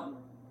Punjab,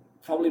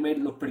 probably made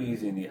it look pretty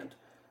easy in the end.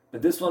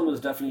 But this one was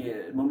definitely,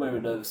 Mumbai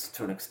were nervous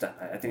to an extent.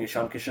 I think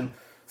Ishan Kishan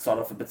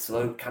started off a bit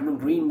slow. Cameron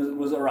Green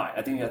was alright.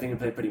 I think he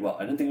played pretty well.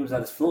 I didn't think he was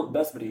at his fluent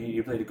best, but he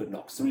played a good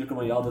knock. Surya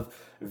Kumar Yadav,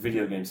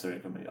 video game Surya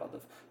Kumar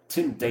Yadav.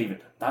 Tim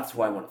David, that's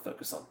who I want to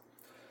focus on.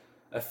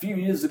 A few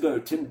years ago,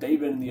 Tim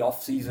David in the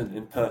off-season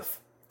in Perth,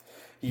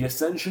 he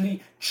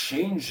essentially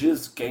changed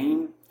his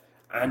game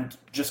and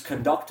just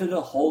conducted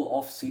a whole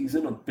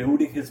off-season of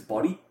building his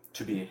body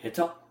to be a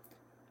hitter,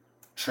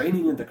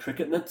 training in the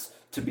cricket nets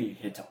to be a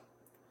hitter.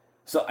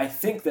 So I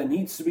think there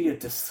needs to be a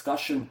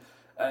discussion.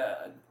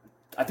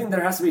 I think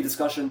there has to be a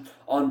discussion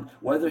on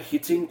whether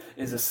hitting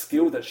is a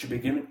skill that should be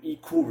given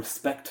equal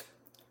respect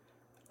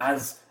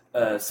as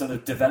sort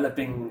of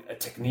developing a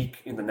technique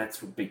in the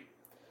nets would be.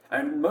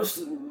 And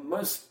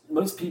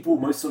most people,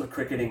 most sort of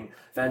cricketing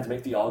fans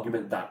make the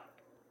argument that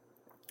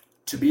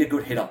to be a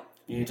good hitter,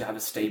 you need to have a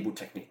stable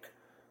technique.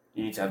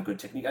 You need to have good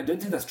technique. I don't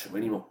think that's true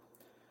anymore.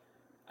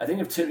 I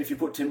think if you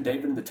put Tim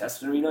David in the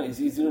test arena, is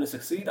he going to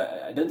succeed?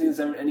 I don't think there's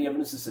any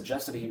evidence to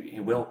suggest that he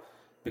will,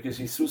 because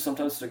he still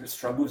sometimes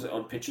struggles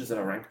on pitches that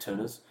are ranked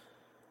turners.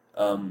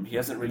 He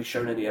hasn't really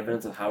shown any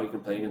evidence of how he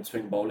can play against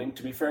swing bowling.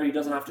 To be fair, he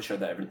doesn't have to show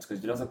that evidence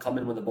because he doesn't come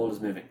in when the ball is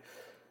moving.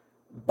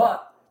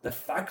 But the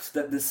fact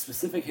that this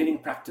specific hitting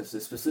practice,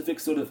 this specific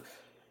sort of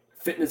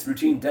fitness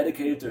routine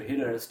dedicated to a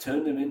hitter has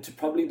turned him into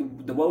probably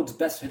the world's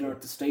best hitter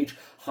at the stage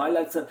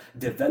highlights that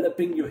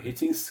developing your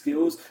hitting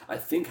skills, I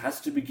think,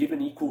 has to be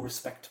given equal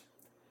respect.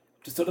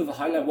 To sort of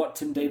highlight what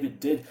Tim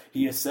David did,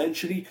 he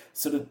essentially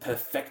sort of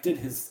perfected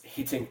his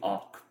hitting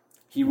arc.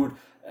 He would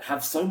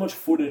have so much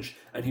footage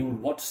and he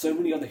would watch so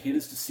many other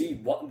hitters to see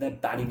what their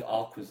batting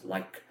arc was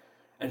like.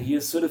 And he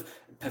has sort of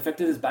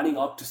perfected his batting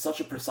arc to such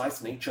a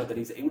precise nature that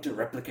he's able to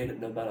replicate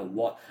it no matter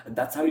what. And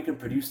that's how he can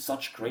produce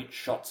such great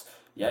shots.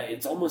 Yeah,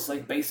 it's almost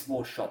like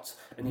baseball shots.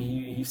 And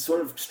he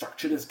sort of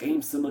structured his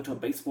game similar to a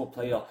baseball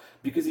player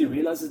because he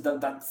realizes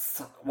that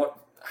that's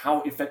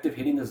how effective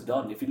hitting is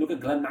done. If you look at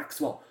Glenn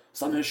Maxwell,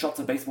 some of his shots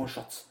are baseball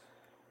shots.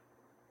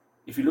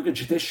 If you look at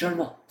Jitesh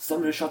Sharma, some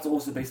of his shots are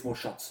also baseball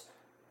shots.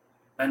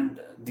 And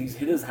these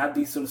hitters have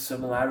these sort of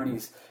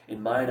similarities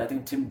in mind. I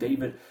think Tim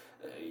David,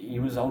 he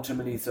was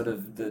ultimately sort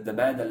of the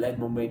man that led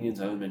Mumbai Indians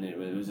home, and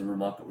it was a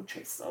remarkable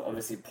chase.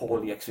 Obviously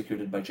poorly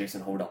executed by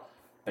Jason Holder,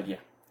 but yeah,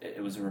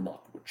 it was a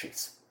remarkable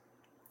chase.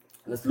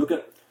 Let's look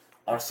at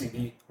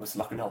RCB versus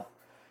Lucknow.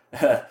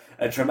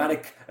 a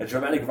dramatic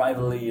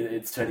rivalry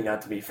it's turning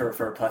out to be for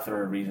a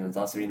plethora of reasons.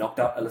 RCB knocked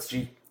out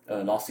LSG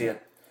last year.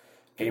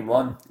 Game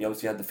 1, you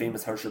obviously had the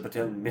famous Harshal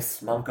Patel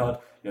miss mount guard.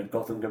 You had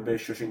Gautam Gambhir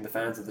shushing the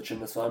fans at the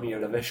Chinnaswamy. You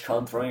had Avesh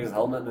Khan throwing his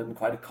helmet in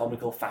quite a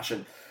comical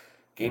fashion.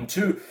 Game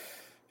 2,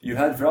 you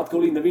had Virat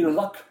Kohli, Naveen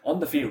Ulak on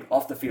the field,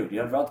 off the field. You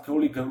had Virat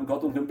Kohli,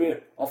 Gautam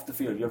Gambhir off the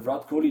field. You have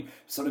Virat Kohli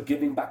sort of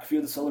giving back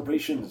for the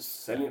celebrations.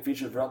 Salient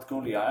feature of Virat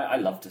Kohli. I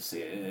love to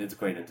see it. It's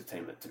great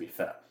entertainment, to be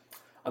fair.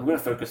 I'm going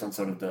to focus on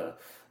sort of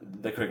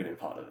the cricketing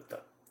part of it,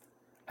 though.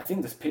 I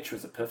think this pitch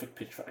was a perfect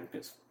pitch for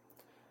anchors.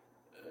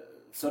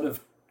 Sort of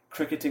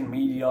cricketing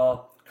media,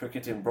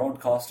 cricketing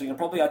broadcasting, and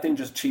probably I think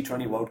just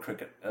T20 World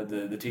Cricket,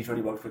 the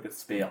T20 World Cricket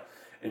sphere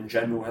in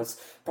general has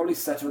probably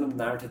settled on the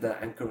narrative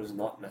that anchor is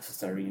not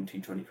necessary in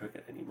T20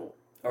 cricket anymore.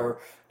 Or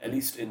at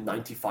least in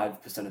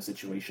 95% of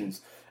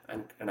situations,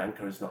 an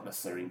anchor is not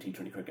necessary in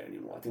T20 cricket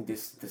anymore. I think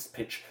this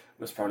pitch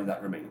was probably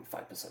that remaining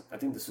 5%. I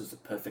think this was the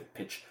perfect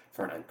pitch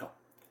for an anchor.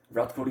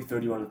 Virat Kohli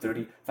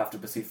 31-30, Faf du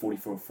Plessis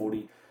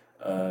 44-40,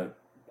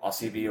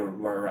 RCB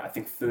were I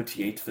think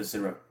 38 for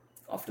 0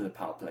 after the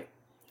power play.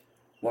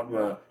 What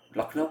were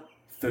Lucknow?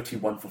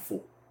 31 for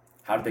 4.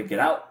 How did they get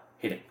out?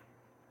 Hitting.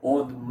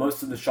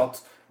 Most of the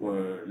shots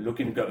were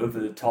looking to go over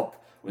the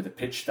top with a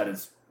pitch that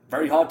is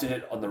very hard to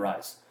hit on the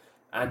rise.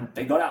 And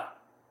they got out.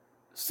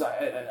 So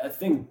I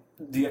think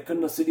the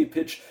Akana City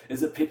pitch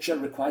is a pitch that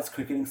requires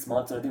cricketing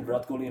smarts, and I think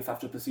Virat Kohli and Faf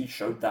du Plessis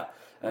showed that.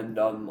 And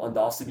on the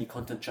RCB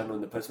content channel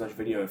in the post-match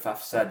video, Faf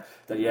said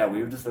that, yeah,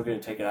 we were just looking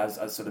to take it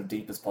as sort of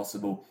deep as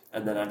possible,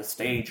 and then at a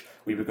stage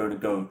we were going to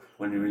go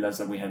when we realised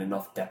that we had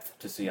enough depth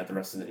to see out the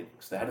rest of the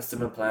innings. They had a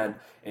similar plan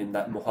in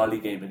that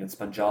Mohali game against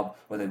Punjab,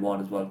 where they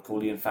won as well.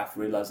 Kohli and Faf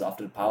realised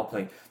after the power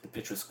play, the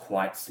pitch was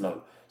quite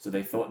slow. So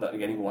they thought that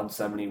getting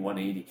 170,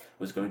 180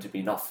 was going to be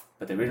enough.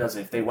 But they realised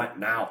that if they went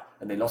now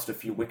and they lost a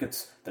few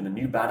wickets, then a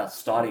new batter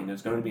starting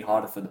is going to be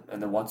harder for them. And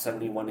the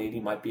 170, 180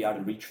 might be out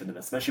of reach for them,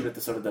 especially with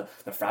the sort of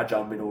the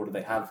fragile mid-order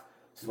they have.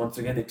 So once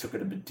again, they took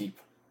it a bit deep.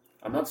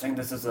 I'm not saying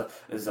this is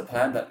a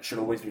plan that should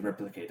always be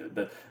replicated,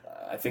 but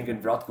I think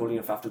in Virat Kohli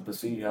and Faf du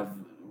Plessis, you have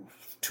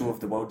two of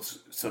the world's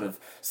sort of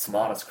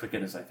smartest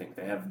cricketers, I think.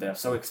 They're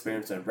so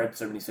experienced, they've read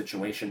so many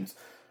situations,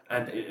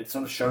 And it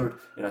sort of showed,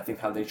 I think,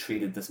 how they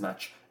treated this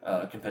match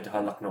compared to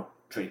how Lucknow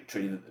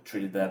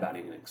treated their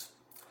batting innings.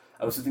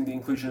 I also think the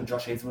inclusion of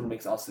Josh Hazelwood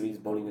makes RCB's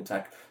bowling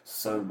attack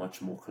so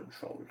much more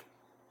controlled.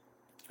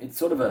 It's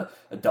sort of a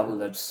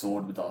double-edged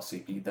sword with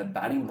RCB. Their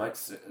batting might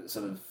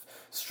sort of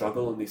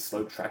struggle on these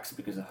slow tracks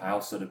because of how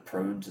sort of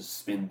prone to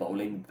spin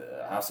bowling,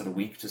 how sort of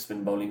weak to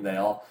spin bowling they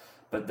are.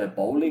 But their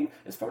bowling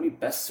is probably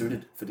best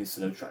suited for these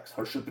slow tracks.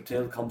 Harshad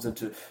Patel comes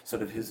into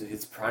sort of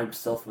his prime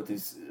self with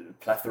his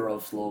plethora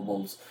of slow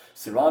balls.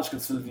 Siraj can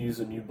still use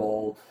a new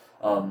ball.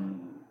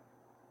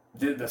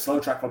 The slow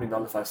track probably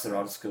nullifies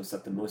Siraj's skill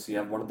set the most. You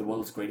have one of the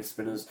world's greatest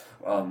spinners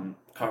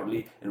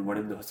currently in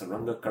Warinda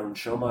Hasaranga. Karan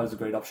Sharma is a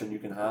great option you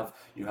can have.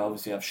 You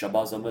obviously have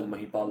Shabazz Ahmed,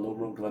 Mahipal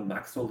Logro, Glenn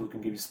Maxwell, who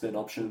can give you spin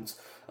options.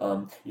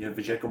 You have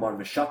Vijay Kumar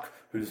Vishak,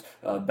 whose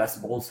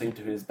best balls seem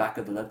to his back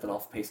of the length and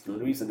off-pace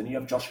deliveries. And then you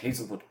have Josh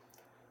Hazelwood,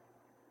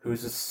 who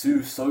is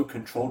just so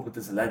controlled with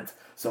his length.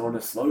 So on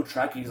a slow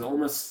track, he's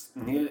almost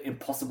near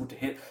impossible to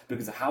hit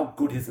because of how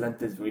good his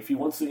length is. If he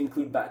wants to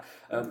include back,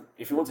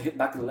 if he wants to hit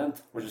back in the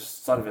length, which is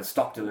sort of a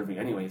stock delivery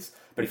anyways,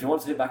 but if he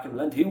wants to hit back in the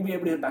length, he will be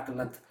able to hit back in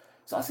length.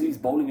 So I see his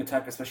bowling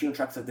attack, especially on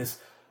tracks like this,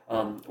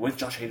 with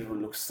Josh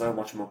Hazelwood, looks so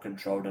much more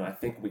controlled, and I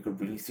think we could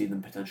really see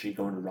them potentially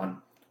go on a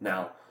run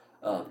now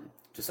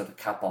to sort of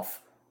cap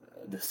off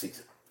this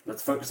season.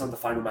 Let's focus on the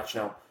final match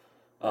now.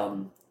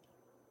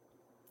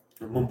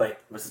 Mumbai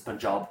versus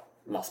Punjab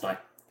last night.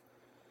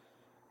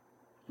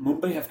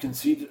 Mumbai have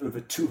conceded over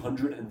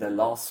 200 in their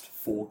last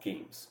 4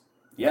 games.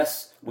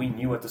 Yes, we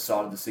knew at the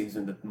start of the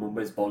season that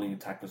Mumbai's bowling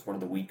attack was one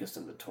of the weakest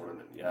in the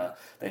tournament. Yeah,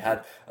 they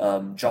had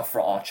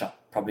Jofra Archer,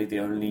 probably the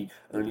only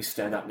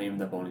standout name in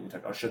their bowling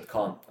attack. Arshad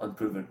Khan,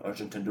 unproven.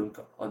 Arjun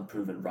Tendulkar,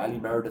 unproven. Riley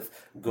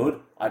Meredith, good.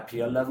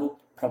 IPL level,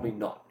 probably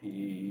not.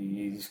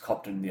 He's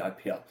copped in the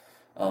IPL.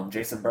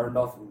 Jason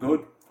Behrendorff,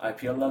 good.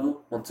 IPL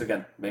level, once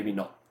again, maybe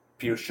not.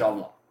 Piyush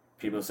Chawla,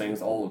 people are saying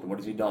he's old. What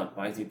has he done?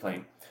 Why is he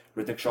playing?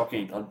 Ritik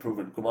Shokeen,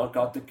 unproven. Kumar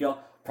Karthikeya,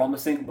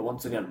 promising, but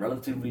once again,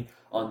 relatively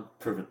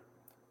unproven.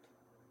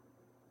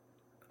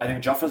 I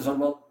think Jafra's done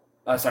well.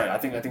 I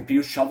think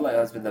Piyush Chawla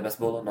has been the best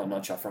bowler.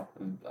 Not Jafra.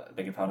 I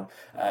beg your pardon.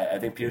 I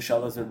think Piyush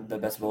Chawla has been the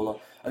best bowler.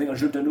 I think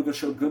Arjun Tendulkar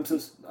showed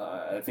glimpses.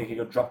 I think he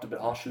got dropped a bit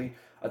harshly.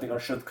 I think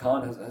Arshad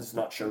Khan has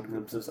not showed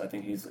glimpses. I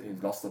think he's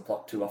lost the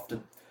plot too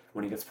often.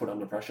 When he gets put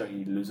under pressure,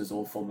 he loses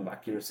all form of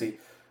accuracy.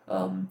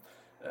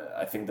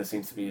 I think there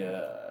seems to be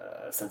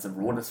a sense of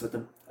rawness with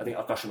him. I think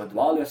Akash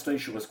Madwal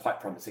yesterday was quite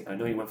promising. I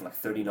know he went for like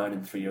 39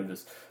 in 3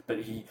 overs,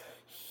 but he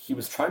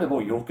was trying to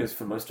bowl Yorkers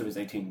for most of his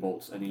 18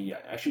 balls, and he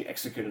actually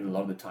executed a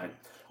lot of the time.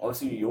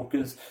 Obviously,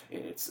 Yorkers,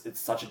 it's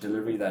such a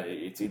delivery that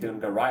it's either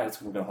going to go right or it's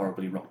going to go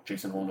horribly wrong.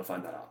 Jason Holder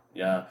find that out.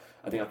 Yeah,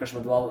 I think Akash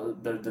Madwal,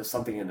 there's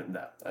something in him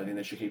there. I think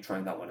they should keep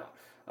trying that one out.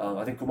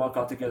 I think Kumar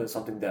Karthikeya, there's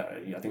something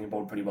there. I think he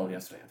bowled pretty well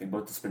yesterday. I think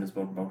both the spinners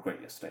bowled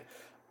great yesterday.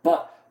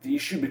 But the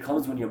issue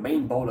becomes when your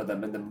main bowler, the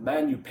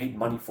man you paid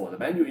money for, the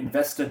man you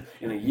invested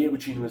in a year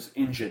which he was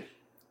injured,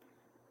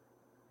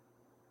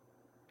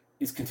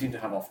 is continuing to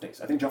have off days.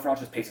 I think Jofra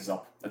Archer's pace is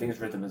up. I think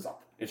his rhythm is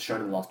up. It's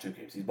shown in the last 2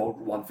 games. He's bowled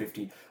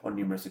 150 on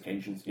numerous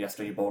occasions.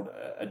 Yesterday he bowled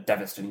a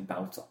devastating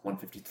bouncer,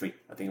 153,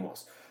 I think it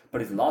was.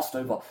 But his last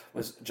over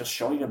was just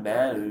showing a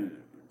man who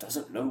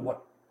doesn't know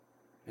what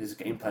his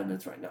game plan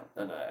is right now.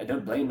 And I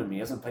don't blame him. He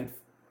hasn't played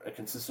a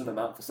consistent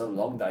amount for so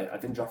long that I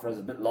think Jofra is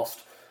a bit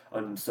lost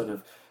on sort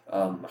of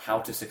how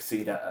to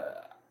succeed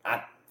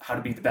at how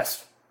to be the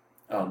best,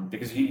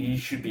 because he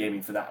should be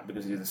aiming for that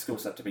because he has a skill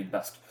set to be the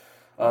best.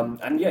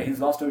 And yeah, his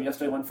last over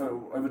yesterday went for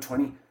over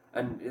 20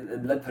 and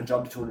it led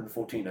Punjab to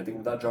 214. I think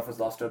without Jofra's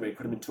last over, it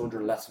could have been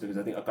 200 less because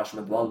I think Akash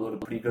Madwal would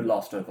have a pretty good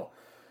last over.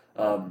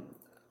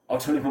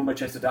 Ultimately, Mumbai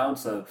chased it down,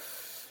 so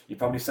you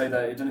probably say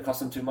that it didn't cost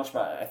them too much,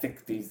 but I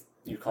think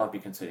you can't be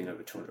conceding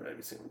over 200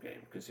 every single game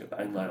because your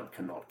batting lineup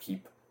cannot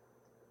keep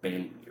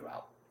bailing you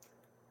out.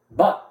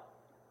 But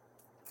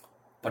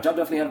Punjab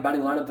definitely have a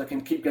batting lineup that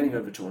can keep getting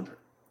over 200.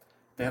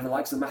 They have the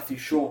likes of Matthew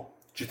Shaw,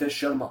 Jitesh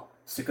Sharma,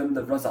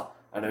 Sikandar Raza.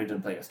 I know he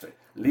didn't play yesterday.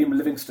 Liam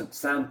Livingston,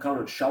 Sam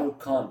Curran, Shah Rukh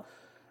Khan.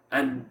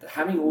 And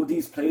having all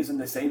these players in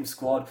the same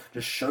squad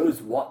just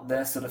shows what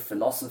their sort of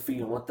philosophy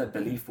and what their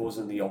belief was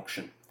in the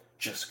auction.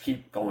 Just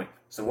keep going.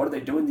 So what do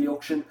they do in the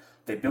auction?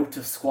 They built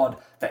a squad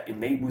that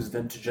enables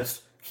them to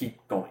just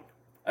keep going.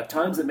 At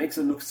times it makes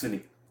them look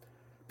silly.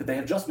 But they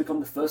have just become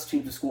the first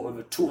team to score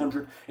over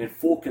 200 in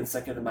 4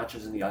 consecutive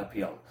matches in the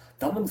IPL.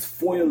 Dhawan's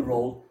foil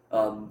role,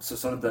 so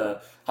sort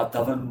of how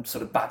Dhawan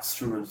sort of bats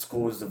through and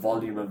scores the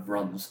volume of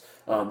runs,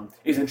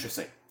 is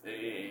interesting.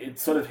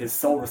 It's sort of his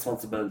sole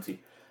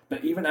responsibility.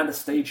 But even at a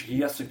stage,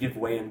 he has to give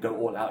way and go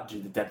all out due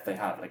to the depth they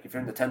have. Like if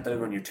you're in the 10th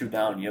over and you're 2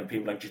 down, you have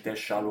people like Jitesh,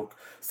 Shah Rukh,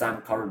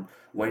 Sam Curran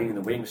waiting in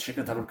the wings.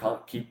 Shikhar Dhawan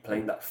can't keep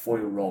playing that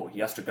foil role. He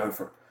has to go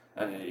for it.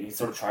 And he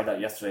sort of tried that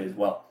yesterday as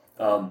well.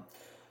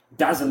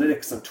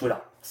 Dazalytics on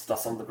Twitter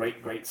does some of the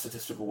great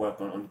statistical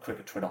work on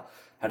cricket Twitter.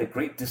 Had a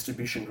great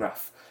distribution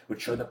graph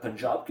which showed that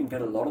Punjab can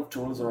get a lot of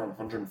totals around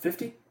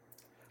 150,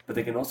 but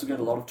they can also get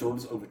a lot of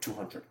totals over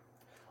 200.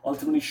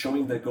 ultimately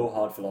showing their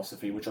go-hard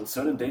philosophy, which on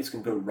certain days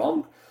can go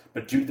wrong,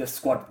 but due to their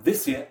squad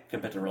this year,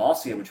 compared to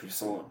last year, which we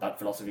saw that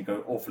philosophy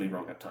go awfully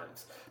wrong at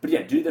times. But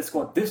yeah, due to their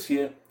squad this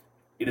year,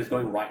 it is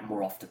going right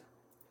more often.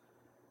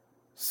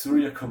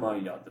 Surya Kumar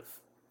Yadav.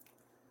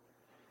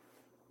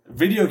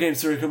 Video game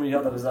Surya Kumar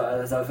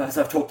Yadav, as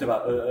I've talked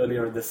about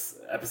earlier in this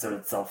episode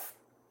itself.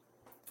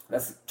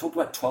 Let's talk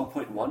about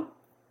 12.1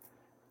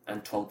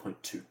 and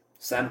 12.2.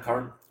 Sam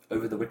Curran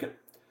over the wicket.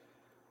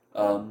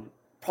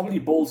 Probably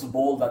bowls a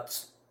ball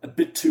that's a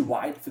bit too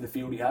wide for the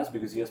field he has,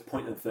 because he has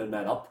point and third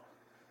man up.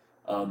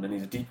 And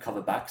he's a deep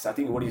cover back. So I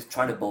think what he's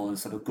trying to bowl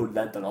is sort of good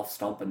length and off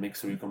stump and make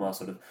Surya Kumar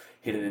sort of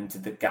hit it into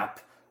the gap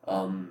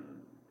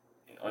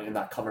in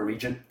that cover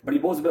region. But he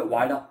bowls a bit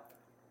wider.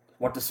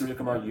 What does Surya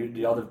Kumar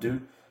Yadav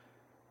do?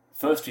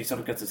 First, he sort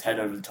of gets his head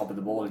over the top of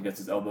the ball, he gets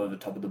his elbow over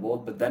the top of the ball,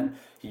 but then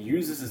he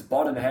uses his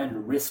bottom hand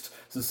and wrist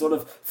to sort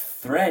of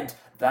thread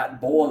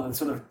that ball and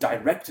sort of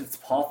direct its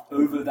path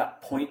over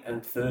that point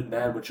and third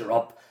man, which are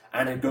up,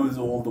 and it goes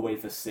all the way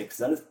for 6.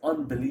 That is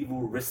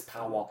unbelievable wrist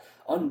power,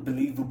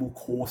 unbelievable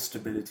core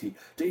stability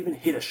to even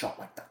hit a shot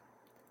like that.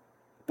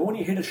 But when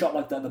you hit a shot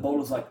like that, the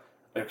bowler's like,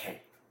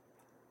 okay,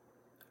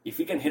 if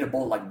he can hit a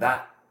ball like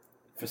that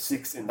for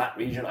 6 in that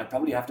region, I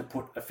probably have to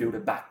put a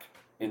fielder back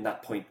in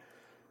that point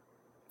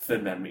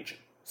third man region.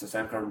 So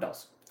Sam Curran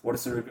does. What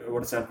does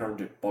Sam Curran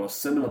do? Bowl a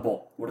similar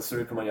ball. What does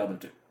Surya Kumar Yadav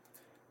do?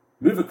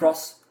 Move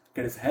across,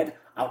 get his head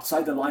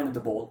outside the line of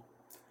the ball,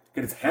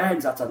 get his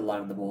hands outside the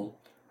line of the ball,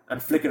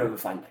 and flick it over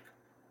fine leg.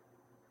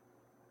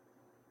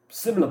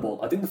 Similar ball.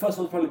 I think the first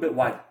one's probably a bit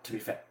wider, to be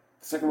fair.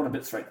 The second one a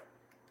bit straighter.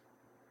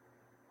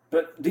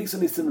 But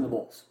decently similar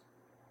balls.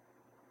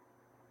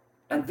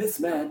 And this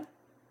man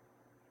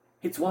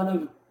hits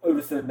one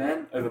over third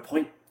man, over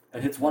point,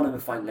 and hits one over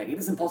fine leg. It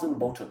is impossible to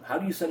bowl to him. How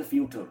do you set a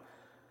field to him?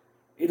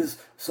 It is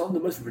some of the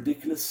most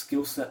ridiculous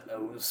skill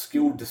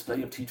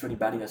display of T20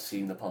 batting I've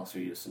seen in the past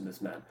few years from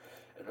this man.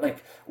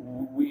 Like,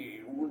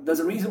 there's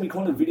a reason we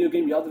call him video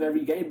game Yadav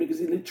every game, because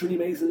he literally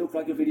makes it look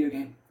like a video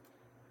game.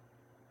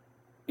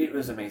 It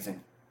was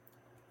amazing.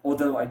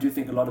 Although I do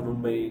think a lot of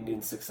Mumbai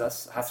Indians'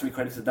 success has to be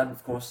credited to them,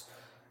 of course,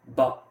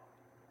 but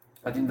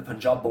I think the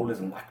Punjab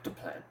bowlers lacked a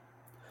plan.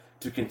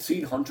 To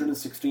concede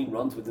 116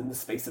 runs within the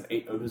space of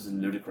 8 overs is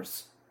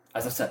ludicrous.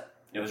 As I said,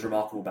 it was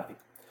remarkable batting.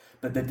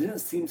 But there didn't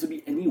seem to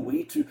be any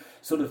way to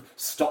sort of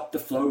stop the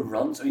flow of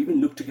runs or even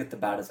look to get the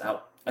batters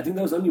out. I think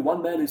there was only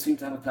one man who seemed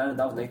to have a plan, and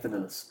that was Nathan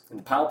Ellis. In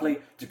the power play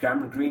to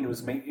Cameron Green, it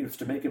was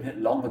to make him hit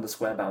long on the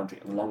square boundary,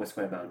 on the longest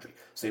square boundary.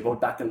 So he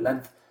bowled back in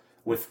length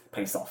with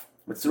pace off.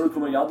 With Surya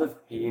Kumar Yadav,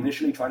 he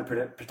initially tried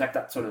to protect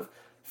that sort of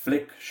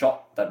flick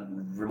shot, that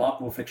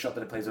remarkable flick shot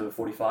that he plays over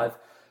 45,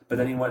 but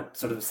then he went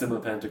sort of a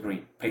similar plan to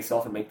Green. Pace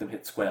off and make them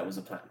hit square was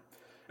the plan.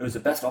 It was the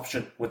best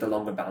option with the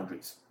longer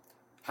boundaries.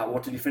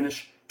 What did he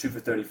finish? 2 for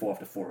 34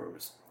 after 4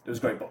 overs. It was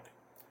great bowling.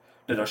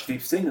 Did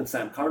Arshdeep Singh and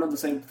Sam Curran on the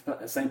same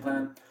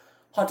plan?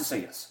 Hard to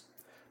say yes.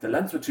 The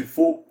lengths were too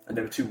full and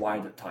they were too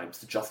wide at times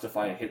to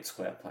justify a hit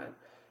square plan.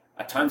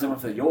 At times they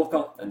went for the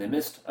Yorker and they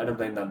missed. I don't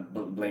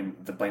blame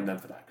them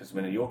for that, because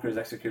when a Yorker is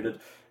executed,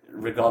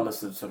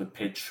 regardless of sort of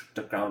pitch,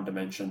 the ground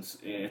dimensions,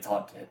 it's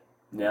hard to hit.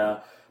 Yeah,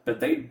 but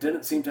they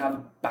didn't seem to have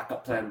a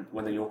backup plan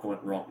when the Yorker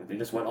went wrong. They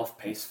just went off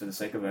pace for the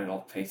sake of going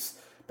off pace,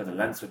 but the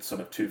lengths were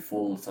sort of too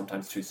full,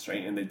 sometimes too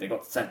straight, and they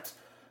got sent.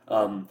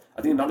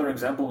 I think another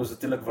example was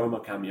the Tilak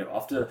Verma cameo.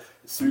 After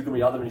Surya Kumar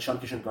Yadav and Ishan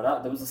Kishan got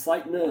out, there was a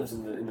slight nerves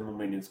in the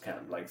Mumbai Indians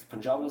camp. Like,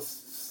 Punjab was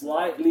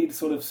slightly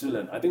sort of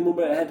sullen. I think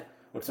Mumbai ahead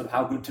with sort of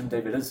how good Tim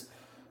David is,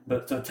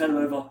 but sort of 10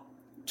 over,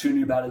 2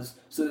 new batters.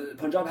 So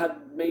Punjab had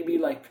maybe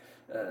like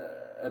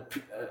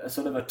a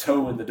sort of a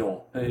toe in the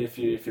door, if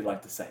you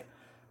like to say.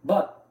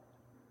 But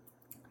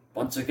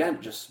once again,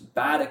 just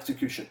bad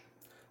execution.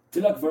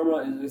 Tilak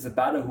Verma is a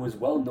batter who is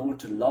well known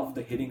to love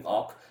the hitting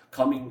arc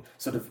coming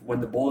sort of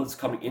when the ball is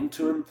coming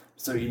into him,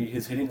 so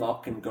his hitting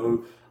arc can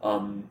go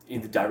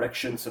in the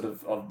direction sort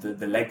of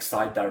the leg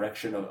side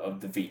direction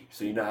of the V.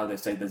 So you know how they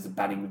say there's a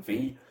batting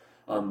V.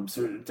 So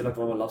Tilak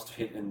Verma loves to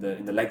hit in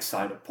the leg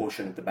side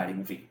portion of the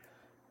batting V.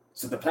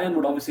 So the plan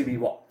would obviously be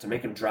what? To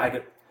make him drag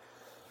it.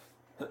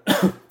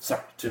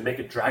 Make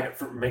him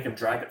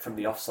drag it from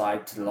the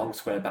offside to the long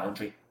square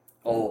boundary,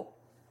 or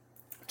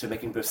to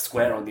make him go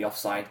square on the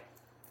offside.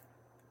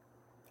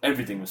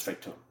 Everything was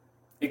straight to him.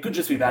 It could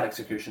just be bad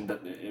execution,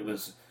 but it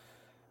was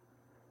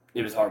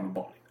horrible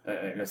bowling.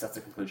 I guess that's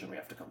the conclusion we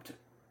have to come to.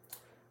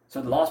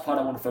 So the last part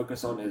I want to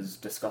focus on is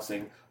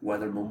discussing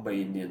whether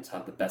Mumbai Indians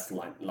have the best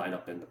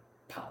lineup in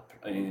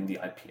the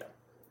IPL.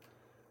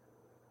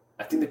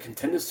 I think the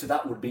contenders to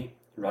that would be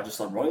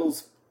Rajasthan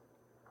Royals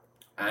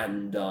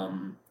and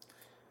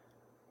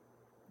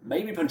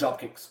maybe Punjab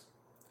Kings.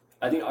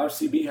 I think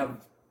RCB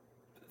have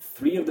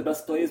 3 of the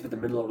best players, but the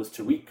middle order is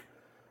too weak.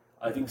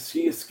 I think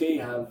CSK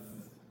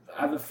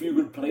have a few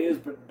good players,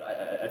 but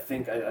I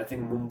think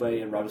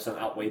Mumbai and Rajasthan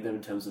outweigh them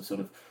in terms of sort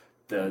of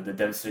the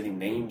devastating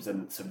names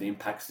and sort of the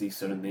impacts these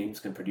certain names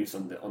can produce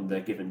on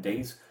their given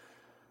days.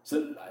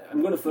 So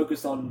I'm going to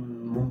focus on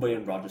Mumbai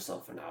and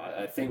Rajasthan for now.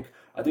 I think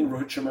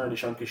Rohit Sharma and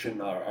Ishan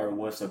Kishan are a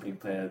worse opening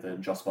player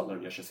than Joss Butler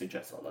and Yashasvi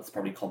Jaiswal. That's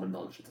probably common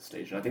knowledge at this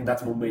stage. And I think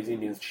that's Mumbai's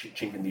Indians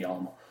chink in the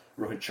armor.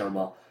 Rohit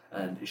Sharma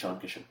and Ishan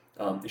Kishan.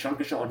 Ishan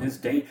Kishan on his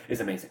day is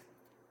amazing.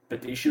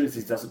 But the issue is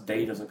his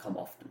day doesn't come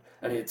often.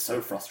 And it's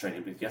so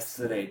frustrating because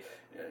yesterday,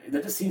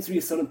 there just seems to be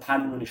a certain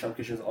pattern when Ishan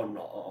Kishan's on,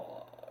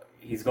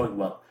 he's going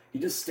well. He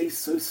just stays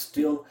so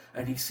still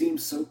and he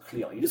seems so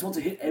clear. He just wants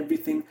to hit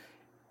everything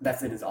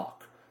that's in his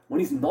arc. When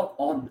he's not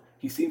on,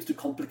 he seems to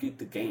complicate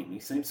the game. He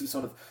seems to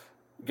sort of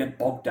get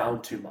bogged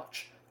down too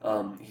much.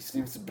 He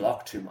seems to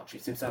block too much. He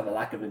seems to have a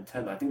lack of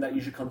intent. I think that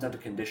usually comes down to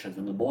conditions.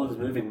 When the ball is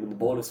moving, when the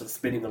ball is sort of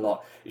spinning a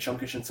lot, Ishan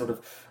Kishan sort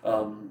of,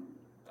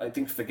 I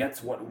think,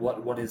 forgets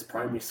what his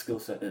primary skill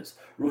set is.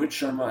 Rohit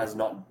Sharma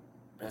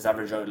has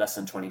averaged out less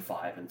than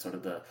 25 in sort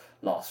of the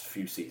last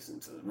few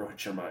seasons. Rohit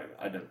Sharma,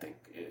 I don't think,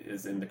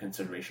 is in the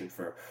consideration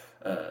for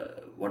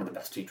one of the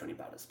best T20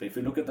 batters. But if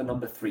you look at the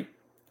number 3,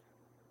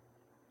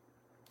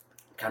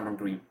 Cameron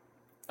Green,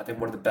 I think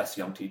one of the best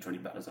young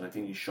T20 batters, and I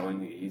think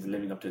he's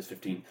living up to his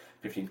 15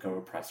 crore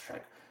price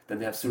tag. Then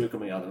they have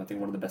Suryakumar Yadav, I think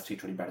one of the best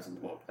T20 batters in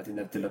the world. I think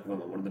they have Tilak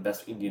Verma, one of the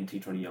best Indian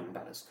T20 young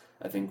batters.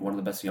 I think one of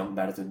the best young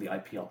batters in the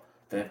IPL.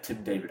 They have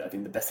Tim David, I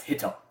think the best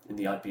hitter in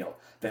the IPL.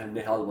 They have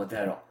Nihal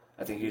Vadera.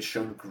 I think he's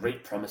shown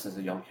great promise as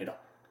a young hitter.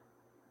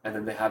 And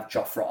then they have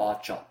Jofra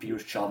Archer,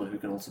 Piyush Chawla, who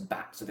can also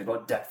bat. So they've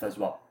got depth as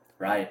well,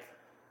 right?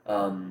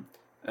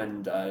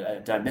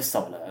 Did I miss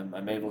someone?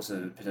 I may have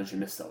also potentially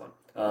missed someone.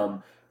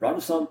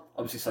 Rajasthan,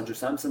 obviously Sanju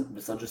Samson.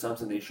 With Sanju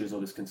Samson, the issue is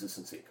always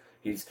consistency.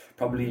 He's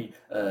probably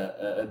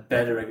a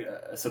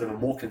sort of a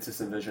more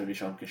consistent version of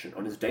Ishan Kishan.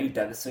 On his day,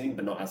 devastating,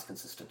 but not as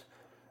consistent.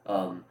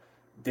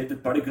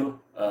 David Padigal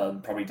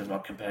probably does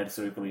not compare to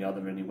Suryakumar Yadav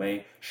in any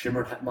way.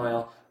 Shimron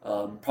Hetmeyer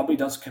probably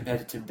does compare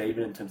to Tim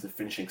David in terms of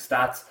finishing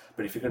stats,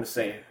 but if you're going to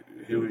say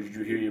who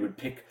you would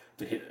pick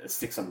to hit a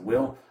 6 on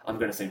Will, I'm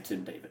going to say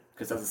Tim David,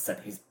 because as I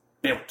said, he's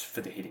built for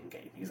the hitting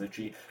game. He's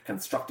actually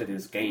constructed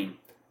his game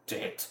to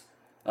hit.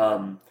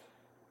 Nihal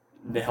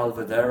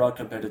Vadera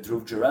compared to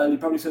Dhruv Jurel, you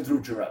probably said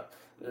Dhruv Jurel.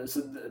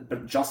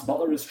 But Joss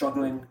Butler is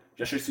struggling.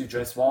 Yashasvi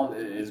Jaiswal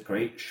is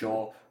great,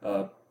 sure.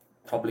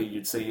 Probably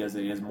you'd say he has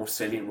a more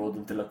salient role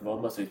than Tilak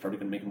Verma, so he's probably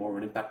going to make more of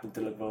an impact than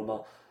Tilak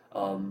Verma.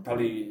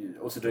 Probably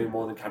also doing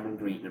more than Cameron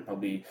Green, and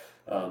probably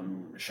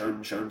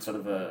shown sort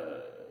of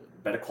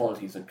better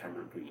qualities than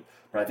Cameron Green.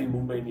 But I think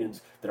Mumbai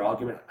Indians, their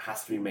argument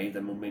has to be made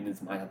that Mumbai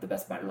Indians might have the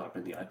best batting lineup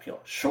in the IPL.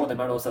 Sure, they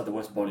might also have the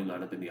worst bowling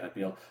lineup in the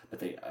IPL,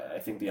 but I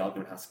think the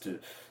argument has to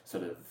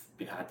sort of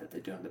be had that they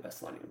do have the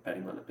best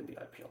batting lineup in the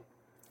IPL.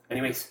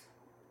 Anyways,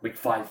 week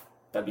 5,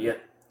 that'd be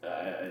it.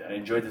 I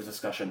enjoyed this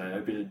discussion. I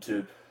hope you did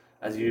too.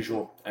 As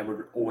usual, I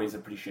would always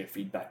appreciate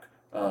feedback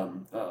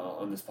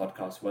on this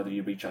podcast, whether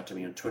you reach out to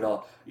me on Twitter,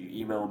 you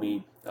email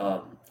me,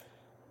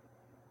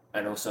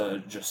 and also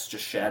just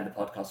share the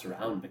podcast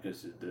around,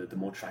 because the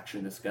more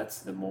traction this gets,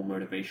 the more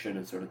motivation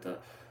and sort of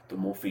the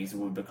more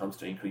feasible it becomes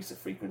to increase the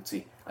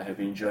frequency. I hope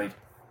you enjoyed.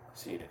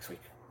 See you next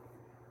week.